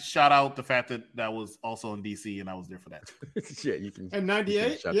I shout out the fact that was also in DC and I was there for that? Yeah, you can. And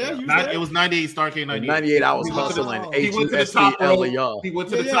 '98, it was '98 Starrcade '98. '98, I was hustling. He went to the top rope. He went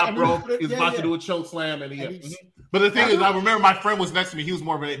to the top rope. He was about to do a choke slam, and But the thing is, I remember my friend was next to me. He was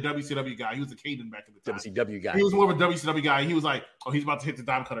more of a WCW guy. He was a Caden back in the time. WCW guy. He was more of a WCW guy. He was like, "Oh, he's about to hit the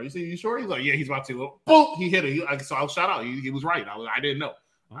diamond cutter." You sure? He's like, "Yeah, he's about to." Boom! He hit it. So I'll shout out. He was right. I didn't know.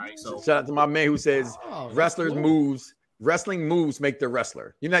 All right, so shout out to my man who says wrestling moves make the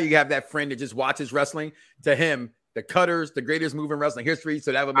wrestler. You know, you have that friend that just watches wrestling. To him, the cutter's the greatest move in wrestling history.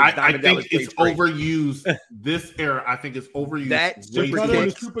 So that would make I think it's overused. This era, I think it's overused.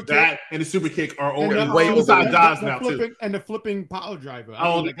 That and the super kick are over. Now too. And the flipping power driver.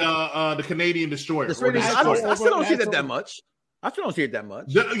 The Canadian Destroyer. I still don't see that much. I still don't see it that much.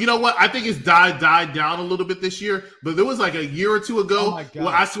 You know what? I think it's died down a little bit this year, but there was like a year or two ago where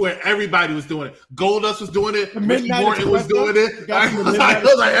I swear everybody was doing it. Goldust was doing it. Ricky Morton was doing it. I was like,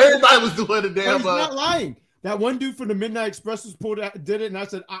 everybody was doing it. Damn, he's not lying. That one dude from the Midnight Express did it, and I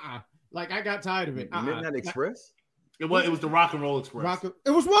said, Like, I got tired of it. Midnight Express? It was the Rock and Roll Express. It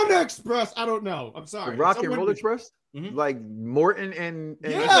was Wonder Express. I don't know. I'm sorry. The Rock and Roll Express? Mm-hmm. Like Morton and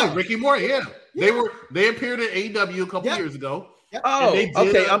Ricky Morton. Yeah. They appeared at AEW a couple years ago. Yep. Oh,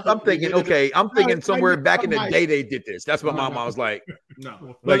 okay. I'm thinking somewhere back in the day they did this. That's what my mom was like.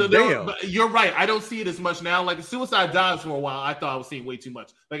 No, damn. But you're right. I don't see it as much now. Like the suicide dives for a while, I thought I was seeing way too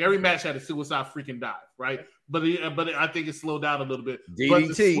much. Like every match had a suicide freaking dive, right? But I think it slowed down a little bit. DDT, but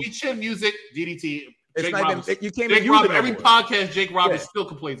the sweet chin music, DDT. Jake Roberts, you can't even use it. Every podcast, Jake Roberts still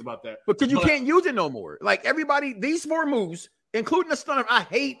complains about that. Because you can't use it no more. Like everybody, these 4 moves, including the stunner,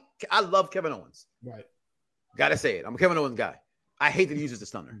 I love Kevin Owens. Right. Gotta say it. I'm a Kevin Owens guy. I hate that he uses the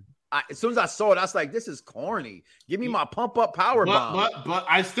stunner. As soon as I saw it, I was like, this is corny. Give me my pump up power bomb. But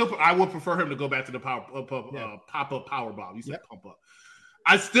I would prefer him to go back to the pop up power bomb. You said pump up.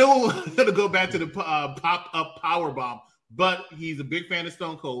 I still want to go back to the pop up power bomb, but he's a big fan of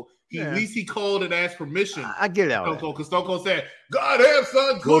Stone Cold. At least he called and asked permission. I get it. Stone Cold, because Stone Cold said, "God damn,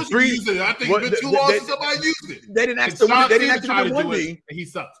 son, of course you use it. I think it's been too long since somebody used it." They didn't ask to do the 1D. And he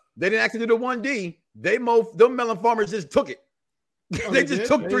sucked. They didn't ask to do the 1D. Them melon farmers just took it. They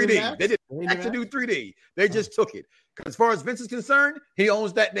just took 3D. They didn't have to do 3D. They just took it. Because as far as Vince is concerned, he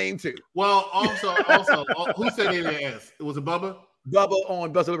owns that name too. Well, also, who said they didn't ask? It was a Bubba? Bubba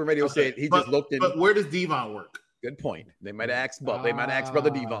on Buzz Liberty Radio said he just looked in. But where does Devon work? Good point. They might have asked Bubba. They might have asked Brother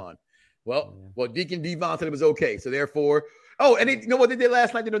Devon. Well, Deacon Devon said it was okay. So therefore, and you know what they did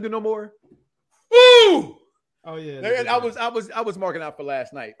last night? They don't do no more. Woo! Oh yeah. I was marking out for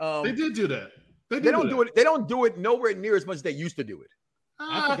last night. They did do that. They don't do it. They don't do it nowhere near as much as they used to do it.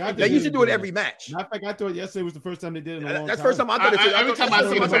 They used to do it every match. Matter of fact, I thought yesterday was the first time they did it in a long That's time. first time I did it. Every time I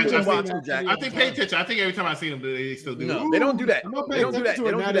see them, I think pay attention. I think every time I see them, they still do it. No, they don't do that. They don't do that.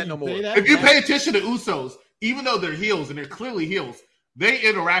 They don't do that no more. If you pay attention to Usos, even though they're heels and they're clearly heels, they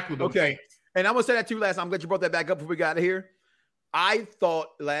interact with them. Okay. And I'm going to say that too last. I'm glad you brought that back up before we got here. I thought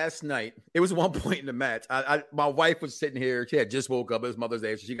last night, it was one point in the match. My wife was sitting here. She had just woke up. It was Mother's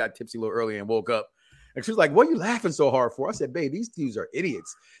Day. So she got tipsy a little early and woke up. And she was like, what are you laughing so hard for? I said, babe, these dudes are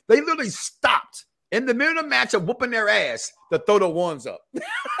idiots. They literally stopped in the middle of the match of whooping their ass to throw the ones up.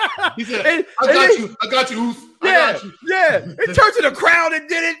 He said, I got you. Yeah. It turned to the crowd and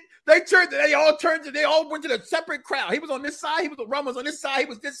did it. They all went to the separate crowd. He was on this side. Ron was on this side. He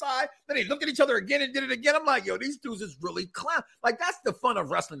was this side. Then they looked at each other again and did it again. I'm like, yo, these dudes is really clown. Like, that's the fun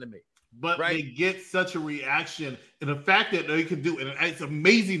of wrestling to me. But they get such a reaction. And the fact that they can do it, and it's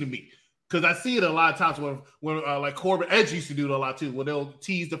amazing to me. Because I see it a lot of times when like Corbin, Edge used to do it a lot too, when they'll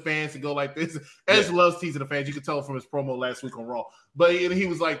tease the fans and go like this. Edge loves teasing the fans. You could tell from his promo last week on Raw. But he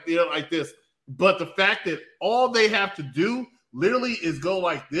was like, like this. But the fact that all they have to do literally is go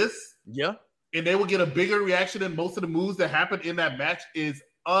like this. Yeah. And they will get a bigger reaction than most of the moves that happened in that match is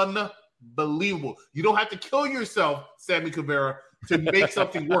unbelievable. You don't have to kill yourself, Sammy Guevara, to make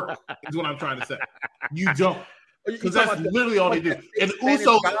something work, is what I'm trying to say. You don't. Because that's literally all they do. And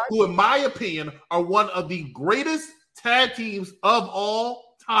Usos, who in my opinion are one of the greatest tag teams of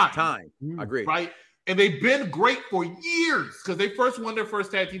all time. I agree. Right? And they've been great for years because they first won their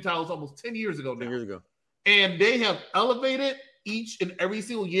first tag team titles almost 10 years ago now. 10 years ago. And they have elevated each and every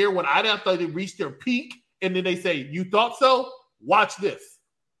single year when I thought they reached their peak. And then they say, you thought so? Watch this.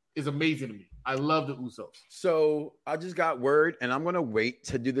 It's amazing to me. I love the Usos. So I just got word, and I'm going to wait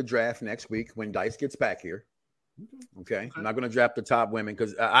to do the draft next week when Dice gets back here. Okay. I'm not going to draft the top women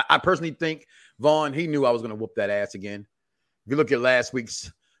because I personally think Vaughn, he knew I was going to whoop that ass again. If you look at last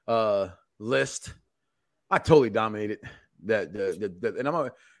week's list, I totally dominated that.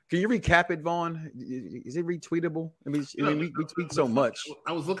 And can you recap it, Vaughn? Is it retweetable? I mean, we tweet so much.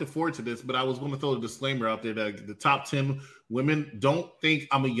 I was looking forward to this, but I was going to throw a disclaimer out there that the top 10 women don't think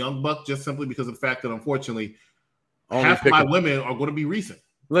I'm a young buck just simply because of the fact that, unfortunately, half my women are going to be recent.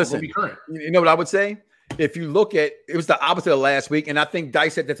 Listen, be current. You know what I would say? If you look at it, was the opposite of last week, and I think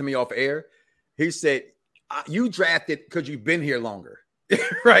Dice said that to me off air. He said, "You drafted because you've been here longer."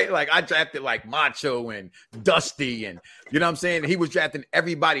 Right? Like I drafted like Macho and Dusty, and you know what I'm saying? He was drafting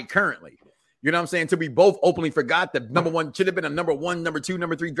everybody currently. You know what I'm saying? So we both openly forgot that number one should have been a number 1, number 2,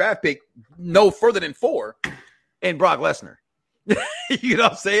 number 3 draft pick, no further than 4, and Brock Lesnar. You know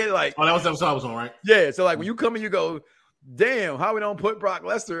what I'm saying? Like, that was the episode I was on, right? Yeah. So like when you come and you go, damn, how we don't put Brock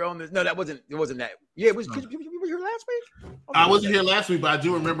Lesnar on this? No, it wasn't that. Yeah, it was. You were here last week? I wasn't here last week, but I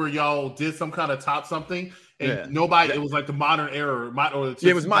do remember y'all did some kind of top something. And nobody, it was like the modern era.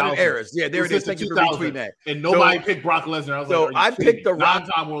 It was modern eras. Yeah, there it is. Thank you for retweeting that. And nobody picked Brock Lesnar. I was like, I picked the Rock.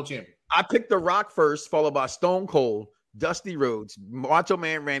 9-time world champion. I picked The Rock first, followed by Stone Cold, Dusty Rhodes, Macho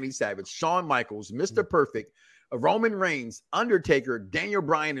Man Randy Savage, Shawn Michaels, Mr. Perfect, Roman Reigns, Undertaker, Daniel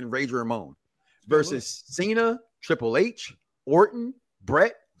Bryan, and Razor Ramon versus Cena, Triple H, Orton,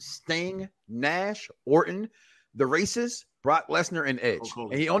 Brett, Sting, Nash, Orton, The Racists, Brock Lesnar, and Edge.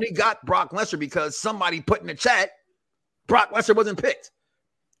 And he only got Brock Lesnar because somebody put in the chat Brock Lesnar wasn't picked,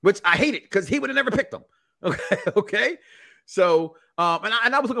 which I hated because he would have never picked him. Okay. So, and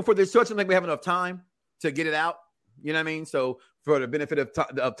I was looking for this, so I don't think we have enough time to get it out. You know what I mean? So for the benefit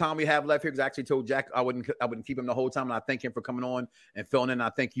of time we have left here, because I actually told Jack I wouldn't keep him the whole time. And I thank him for coming on and filling in. I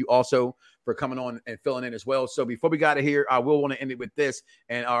thank you also for coming on and filling in as well. So before we got it here, I will want to end it with this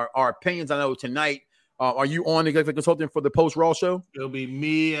and our opinions. I know tonight, are you on the consultant for the post Raw show? It'll be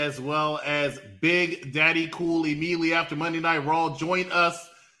me as well as Big Daddy Cool immediately after Monday Night Raw. Join us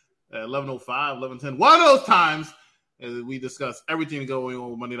at 11:05, 11:10. One of those times as we discuss everything going on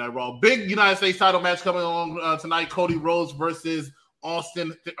with Monday Night Raw. Big United States title match coming along tonight. Cody Rhodes versus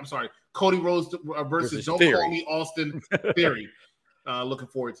Austin. I'm sorry, Cody Rhodes versus Don't Theory. Call Me Austin Theory. Looking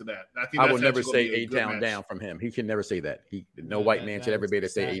forward to that. I will never say A-Town down from him. He can never say that. No white man should ever be able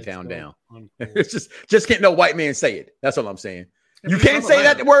to say A-Town down. It's just can't no white man say it. That's all I'm saying. You can't say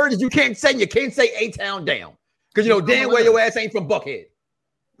that word. You can't say A-Town down because you know damn well your ass ain't from Buckhead.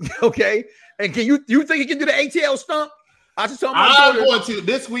 Okay, and can you think he can do the ATL stomp? I just told I'm going to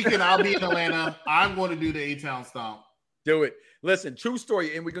this weekend. I'll be in Atlanta. I'm going to do the A-Town stomp. Do it. Listen, true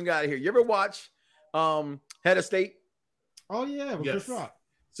story, and we're gonna get out of here. You ever watch Head of State? Oh yeah, yes. For sure.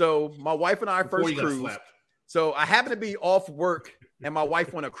 So my wife and I first cruised. So I happened to be off work, and my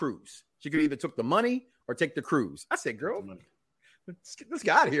wife went on a cruise. She could either took the money or take the cruise. I said, "Girl, let's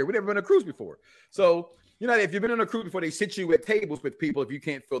get out of here. We've never been on a cruise before." So you know, if you've been on a cruise before, they sit you at tables with people if you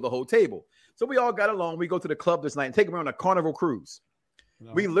can't fill the whole table. So we all got along. We go to the club this night and take them on a Carnival cruise.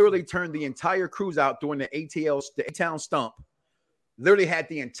 No. We literally turned the entire cruise out during the A-Town stump. Literally had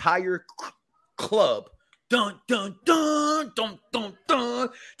the entire club. Dun, dun, dun, dun, dun, dun.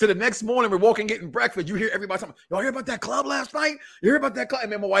 To the next morning, we're walking, getting breakfast. You hear everybody talking, y'all hear about that club last night? You hear about that club?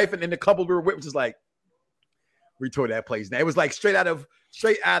 And then my wife and then the couple we were with was just like, we tore that place. Now it was like straight out of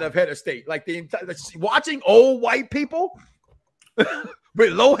Head of State. Like the entire watching old white people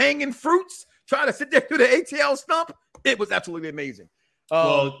with low-hanging fruits trying to sit there through the ATL stump. It was absolutely amazing.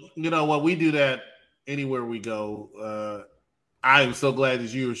 Well, you know what? We do that anywhere we go. I am so glad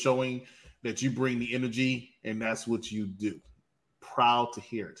that you are showing that you bring the energy, and that's what you do. Proud to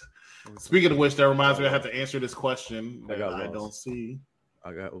hear it. Speaking of which, that reminds me I have to answer this question that I don't see.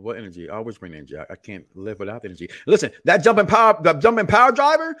 I got what energy? I always bring energy. I can't live without energy. Listen, that jumping power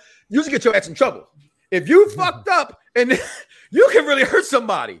driver, you should get your ass in trouble. If you fucked up, and you can really hurt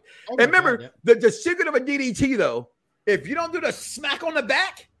somebody. And remember, the secret of a DDT, though, if you don't do the smack on the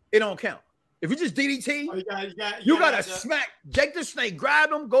back, it don't count. If you just DDT, you gotta smack Jake the Snake. Grab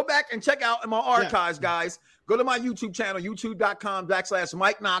them. Go back and check out in my archives, guys. Go to my YouTube channel,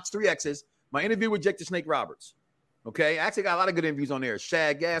 youtube.com/Mike Knoxxx 3X's. My interview with Jake the Snake Roberts. Okay, I actually got a lot of good interviews on there.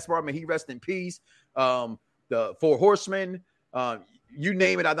 Shad Gaspar, may he rest in peace. The Four Horsemen, you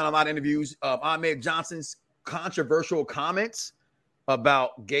name it. I've done a lot of interviews. Ahmed Johnson's controversial comments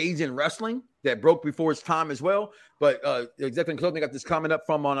about gays in wrestling that broke before its time as well. But Executive Clothing got this comment up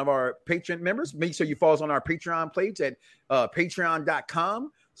from one of our Patreon members. Make sure you follow us on our Patreon page at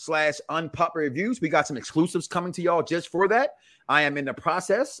patreon.com/unpopular reviews. We got some exclusives coming to y'all just for that. I am in the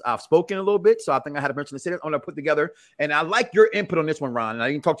process. I've spoken a little bit, so I think I had a mention to say that. I'm going to put together, and I like your input on this one, Ron. And I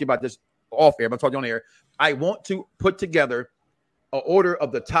didn't talk to you about this off air, but I'm talking on air. I want to put together an order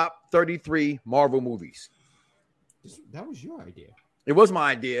of the top 33 Marvel movies. That was your idea. It was my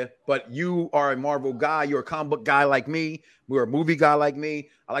idea, but you are a Marvel guy. You're a comic book guy like me. We're a movie guy like me.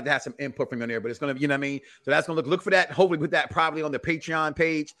 I like to have some input from you on there, but it's going to, you know what I mean? So that's going to look for that. Hopefully put that probably on the Patreon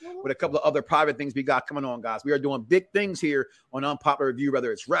page with a couple of other private things we got coming on, guys. We are doing big things here on Unpopular Review,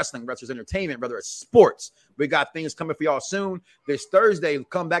 whether it's wrestling, whether it's entertainment, whether it's sports. We got things coming for y'all soon. This Thursday,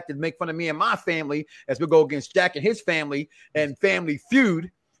 come back to make fun of me and my family as we go against Jack and his family and Family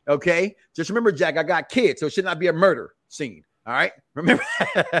Feud. Okay? Just remember, Jack, I got kids, so it should not be a murder scene. All right, remember.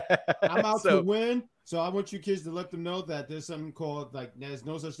 I'm out to win, so I want you kids to let them know that there's something called there's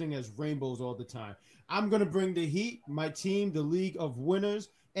no such thing as rainbows all the time. I'm gonna bring the heat, my team, the League of Winners,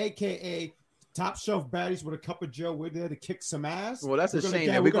 aka Top Shelf Baddies with a cup of Joe. We're there to kick some ass. Well, that's a shame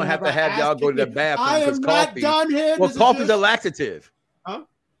that we're gonna have to have y'all go to the bathroom. I am not done here. Well, coffee's a laxative. Huh?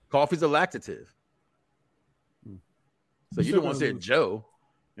 Coffee's a laxative. So you don't want to say Joe.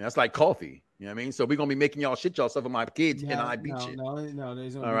 That's like coffee. You know what I mean? So we're gonna be making y'all shit yourself with my kids, and I beat you. No,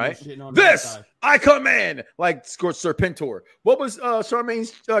 there's no all right. shitting on This I command, like Serpentor. What was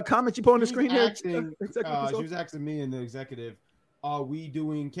Charmaine's comment you put on the screen there? She was asking me and the executive, are we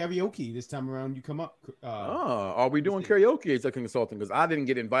doing karaoke this time around? You come up. Are we doing karaoke as a consultant? Because I didn't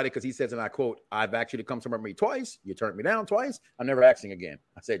get invited because he says, and I quote, "I've actually come somewhere with me twice. You turned me down twice. I'm never asking again."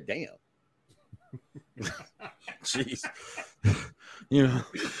 I said, "Damn." Jeez. You know,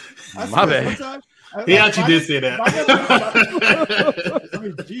 my bad. He actually did say that. I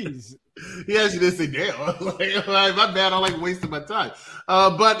mean, jeez. He actually did say, damn. Like, my bad. I like wasting my time.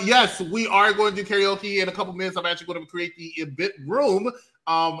 But yes, we are going to do karaoke in a couple minutes. I'm actually going to create the event room.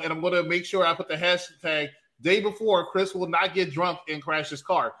 And I'm going to make sure I put the hashtag day before Chris will not get drunk and crash his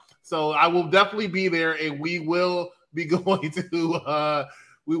car. So I will definitely be there, and we will be going to,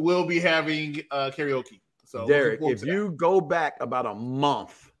 we will be having karaoke. So Derek, if you go back about a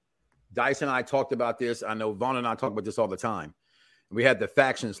month, Dice and I talked about this. I know Vaughn and I talk about this all the time. We had the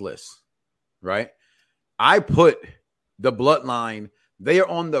factions list, right? I put the Bloodline. They're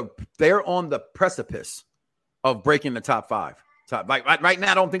on the precipice of breaking the top 5. Right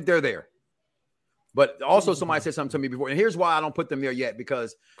now, I don't think they're there. But also, somebody said something to me before, and here's why I don't put them there yet,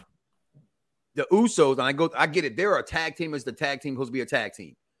 because the Usos, and I get it. They're a tag team. Is the tag team supposed to be a tag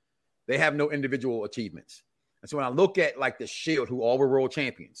team? They have no individual achievements. And so when I look at like the Shield, who all were world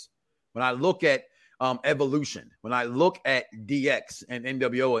champions, when I look at Evolution, when I look at DX and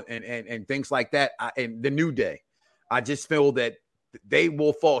NWO and things like that, and the New Day, I just feel that they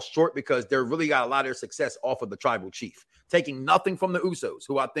will fall short because they're really got a lot of their success off of the tribal chief, taking nothing from the Usos,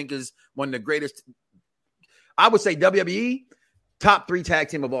 who I think is one of the greatest. I would say WWE top 3 tag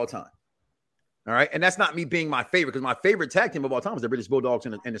team of all time. All right. And that's not me being my favorite, because my favorite tag team of all time is the British Bulldogs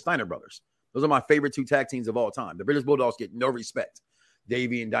and the Steiner brothers. Those are my favorite 2 tag teams of all time. The British Bulldogs get no respect.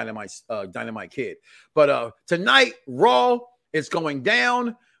 Davey and Dynamite Kid. But tonight, Raw is going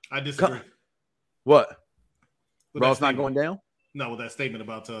down. I disagree. What? With Raw's not going down? No, with that statement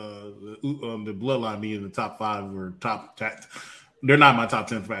about the Bloodline being in the top 5 or top 10. They're not my top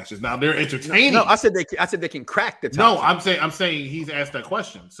 10 factions. Now they're entertaining. No, I said they can crack the top. No, 10. I'm saying he's asked that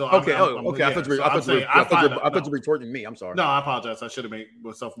question. So okay, okay. I thought you were retorting me. I'm sorry. No, I apologize. I should have made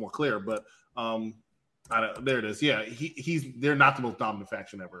myself more clear. But there it is. Yeah, they're not the most dominant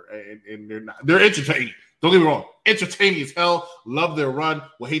faction ever, and they're not. They're entertaining. Don't get me wrong. Entertaining as hell. Love their run.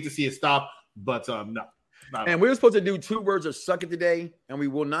 We'll hate to see it stop, but no. And we were supposed to do 2 words of suck it today, and we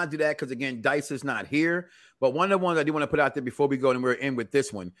will not do that because, again, Dice is not here. But one of the ones I do want to put out there before we go, and we're in with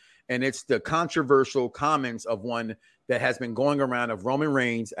this one, and it's the controversial comments of one that has been going around of Roman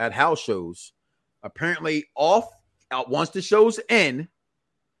Reigns at house shows, apparently out once the show's end,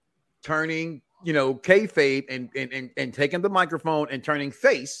 turning, kayfabe and taking the microphone and turning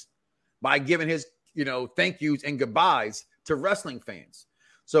face by giving his, thank yous and goodbyes to wrestling fans.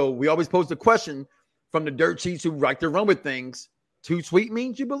 So we always pose the question from the dirt sheets who like to run with things. Too sweet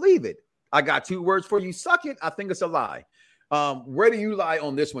means you believe it. I got 2 words for you. Suck it. I think it's a lie. Where do you lie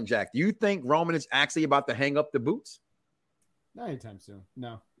on this one, Jack? Do you think Roman is actually about to hang up the boots? Not anytime soon.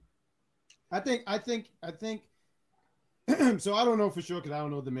 No. I think. So I don't know for sure because I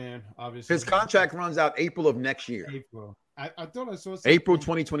don't know the man. Obviously, his contract runs out April of next year. April. I thought I saw April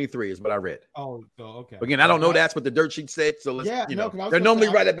 2023 is what I read. Oh, okay. Again, I don't know. That's what the dirt sheet said. So let's, they're normally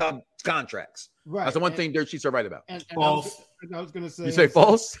right about contracts. Right. That's the one thing dirt sheets are right about. And false. I was going to say. You say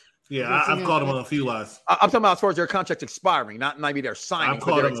false? Yeah, I've called them on a few lies. I'm talking about as far as their contracts expiring, not maybe they're signing. I've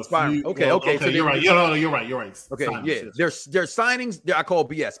called them expiring. Okay. So you're right. You're right. Okay, signings, yeah. Yes. Their signings, I call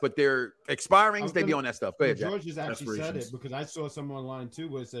BS, but their expirings, they be on that stuff. Go ahead, Jack. George just actually said it because I saw someone online too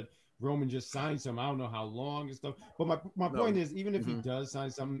where it said Roman just signed some. I don't know how long and stuff. But my point is, even if he does sign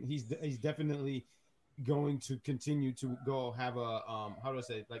something, he's definitely going to continue to go have a how do I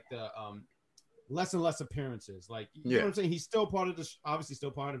say it? Like the less and less appearances. Like you know what I'm saying? He's still part of the obviously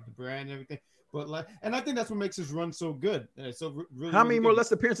still part of the brand and everything. But and I think that's what makes his run so good. Really, how many more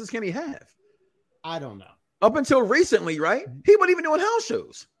less appearances can he have? I don't know. Up until recently, right? He wasn't even doing house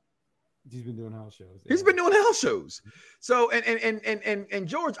shows. He's been doing house shows. He's been doing house shows. So and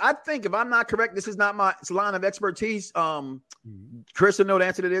George, I think if I'm not correct, this is not my line of expertise. Chris will know the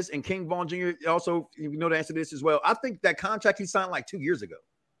answer to this, and King Vaughn Jr. also you know the answer to this as well. I think that contract he signed like 2 years ago.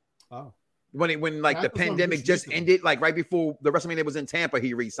 Oh. When like the pandemic just ended, like right before the WrestleMania was in Tampa,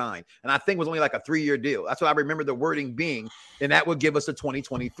 he re-signed. And I think it was only like a 3-year deal. That's what I remember the wording being. And that would give us a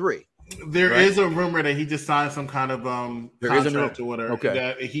 2023. There is a rumor that he just signed some kind of contract or whatever. Okay.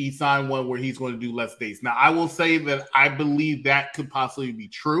 That he signed one where he's going to do less dates. Now, I will say that I believe that could possibly be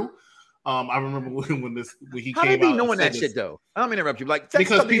true. I remember when he how came out. How did he knowing that shit though? I don't interrupt you. Like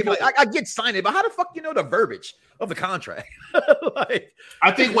because people, I get signed it, but how the fuck you know the verbiage of the contract? Like,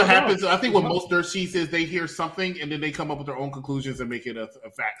 I think what happens. I think what most dirt sheets is they hear something and then they come up with their own conclusions and make it a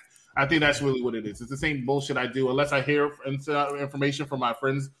fact. I think that's really what it is. It's the same bullshit I do unless I hear information from my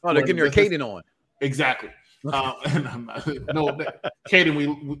friends. Oh, they're getting your Caden on. Exactly. And I'm not, no, Caden,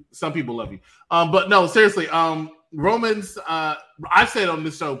 we some people love you. But no, seriously, Roman's, I've said on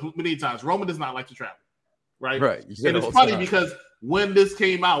this show many times, Roman does not like to travel, right? Right. And it's funny because when this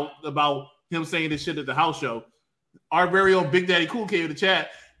came out about him saying this shit at the house show, our very own Big Daddy Cool came in the chat,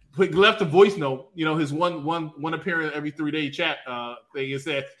 left a voice note, his one appearance every 3-day chat thing, and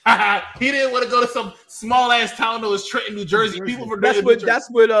said, he didn't want to go to some small ass town that was Trenton, New Jersey. People for that's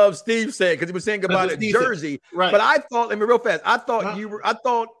what Steve said because he was saying about Jersey. Right. But I thought, let me real fast.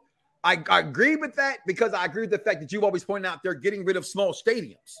 I agree with that because I agree with the fact that you always point out they're getting rid of small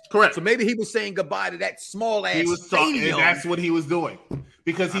stadiums. Correct. So maybe he was saying goodbye to that small ass stadium. And that's what he was doing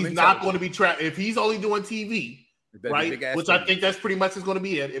because he's not going to be trapped. If he's only doing TV, right? Which I think that's pretty much is going to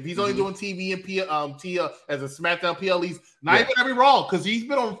be it. If he's only doing TV and Tia as a SmackDown PLEs, not even every Raw, because he's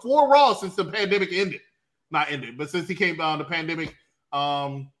been on 4 Raws since the pandemic ended. Not ended, but since he came down, the pandemic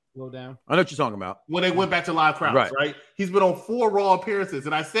slow down. I know what you're talking about. When they went back to live crowds, right? He's been on 4 Raw appearances.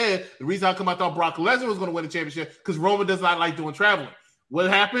 And I said the reason I thought Brock Lesnar was going to win the championship because Roman does not like doing traveling. What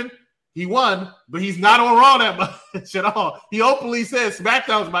happened? He won, but he's not on Raw that much at all. He openly said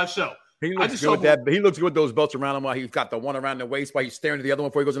SmackDown's my show. He looks good with that. He looks good with those belts around him while he's got the one around the waist while he's staring at the other one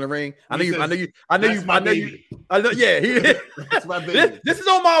before he goes in the ring. I know you. Yeah, that's my baby. This is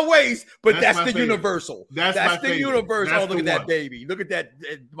on my waist, but that's the favorite. Universal. That's the favorite. Universal. That's look at that one. baby. Look at that,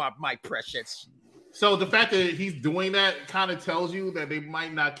 my precious. So the fact that he's doing that kind of tells you that they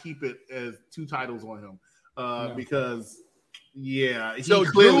might not keep it as 2 titles on him, because Drew's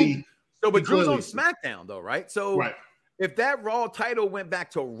on SmackDown though, right? So right. If that Raw title went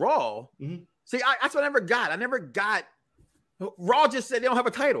back to Raw, see, that's what I never got. Raw just said they don't have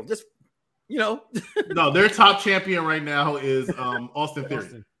a title. Just, No, their top champion right now is Austin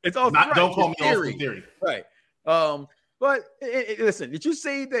Theory. It's Austin. Right. Don't call me Austin Theory. Right. But listen, did you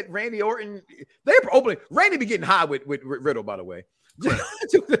see that Randy Orton? Randy be getting high with Riddle, by the way.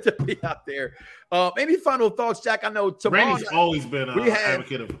 To be out there. Any final thoughts, Jack? I know tomorrow. Randy's always been an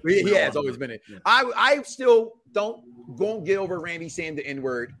advocate of. He has always been it. Yeah. I still won't get over Randy saying the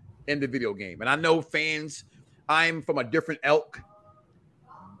N-word in the video game, and I know fans. I'm from a different ilk.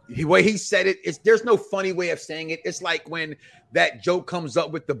 The way he said it, there's no funny way of saying it. It's like when that joke comes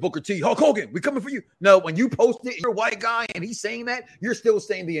up with the Booker T, Hulk Hogan, we coming for you. No, when you post it, you're a white guy, and he's saying that, you're still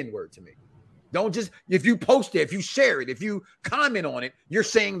saying the N-word to me. Don't just, if you post it, if you share it, if you comment on it, you're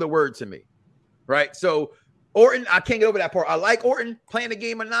saying the word to me, right? So Orton, I can't get over that part. I like Orton playing the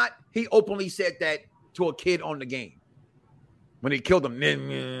game or not. He openly said that to a kid on the game. When he killed him,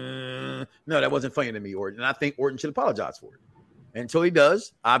 no, that wasn't funny to me, Orton. And I think Orton should apologize for it. Until he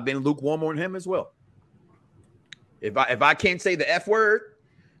does, I've been lukewarm on him as well. If I can't say the F word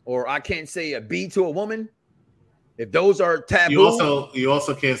or I can't say a B to a woman, if those are taboo. You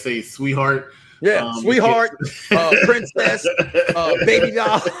also can't say sweetheart. Yeah, sweetheart, princess, baby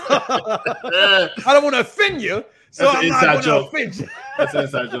doll. I don't want to offend you, so I'm not going to offend you. That's an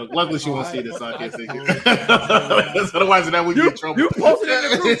inside joke. Luckily, she won't see this, so I can't say it. Otherwise, that would be in trouble. You posted it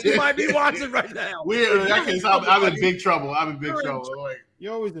in the group. You might be watching right now. Weird. In that case, I'm in big trouble. I'm in big trouble.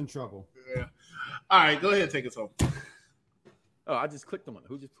 You're always in trouble. Yeah. All right, go ahead and take us home. Oh, I just clicked on it.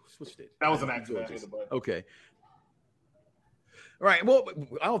 Who just switched it? That was an accident. Okay. All right. Well,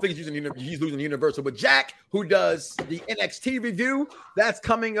 I don't think he's losing the Universal, but Jack, who does the NXT review, that's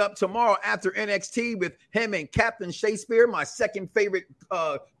coming up tomorrow after NXT with him and Captain Shakespeare, my second favorite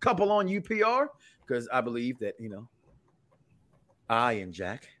couple on UPR, because I believe that, I and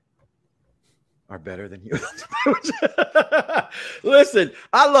Jack are better than you. Listen,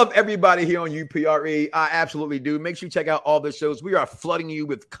 I love everybody here on UPRE. I absolutely do. Make sure you check out all the shows. We are flooding you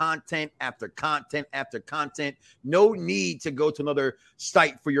with content after content after content. No need to go to another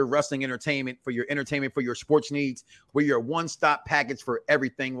site for your wrestling entertainment, for your sports needs. We're your one-stop package for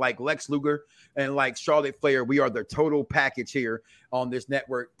everything. Like Lex Luger and like Charlotte Flair, we are the total package here on this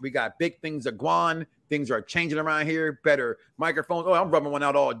network. We got big things of Guan. Things are changing around here. Better microphones. Oh, I'm rubbing one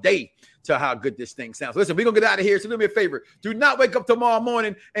out all day to how good this thing sounds. Listen, we're going to get out of here. So do me a favor. Do not wake up tomorrow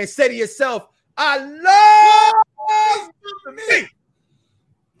morning and say to yourself, I love me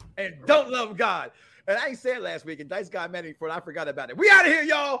and don't love God. And I ain't said it last week, and Dice got mad at me for it. I forgot about it. We out of here,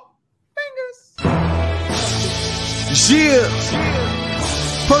 y'all. Fingers. Yeah.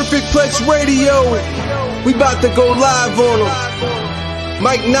 Perfect Plex Radio. We about to go live on them.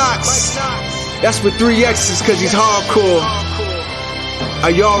 Mike Knoxxx. That's with 3 X's cause he's hardcore.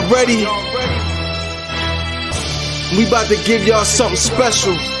 Are y'all ready? We about to give y'all something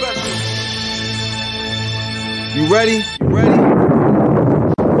special. You ready?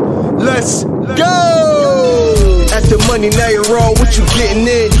 Let's go! At the money, now you're all what you getting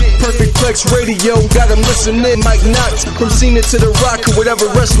in. Perfect Plex Radio, got them listening. Mike Knoxxx, from Cena to The Rock, or whatever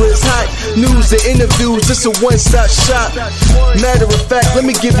wrestler is hot. News and interviews, it's a one-stop shop. Matter of fact, let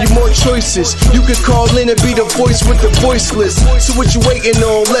me give you more choices. You could call in and be the voice with the voiceless. So what you waiting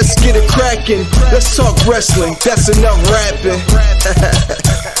on? Let's get it cracking. Let's talk wrestling, that's enough rapping.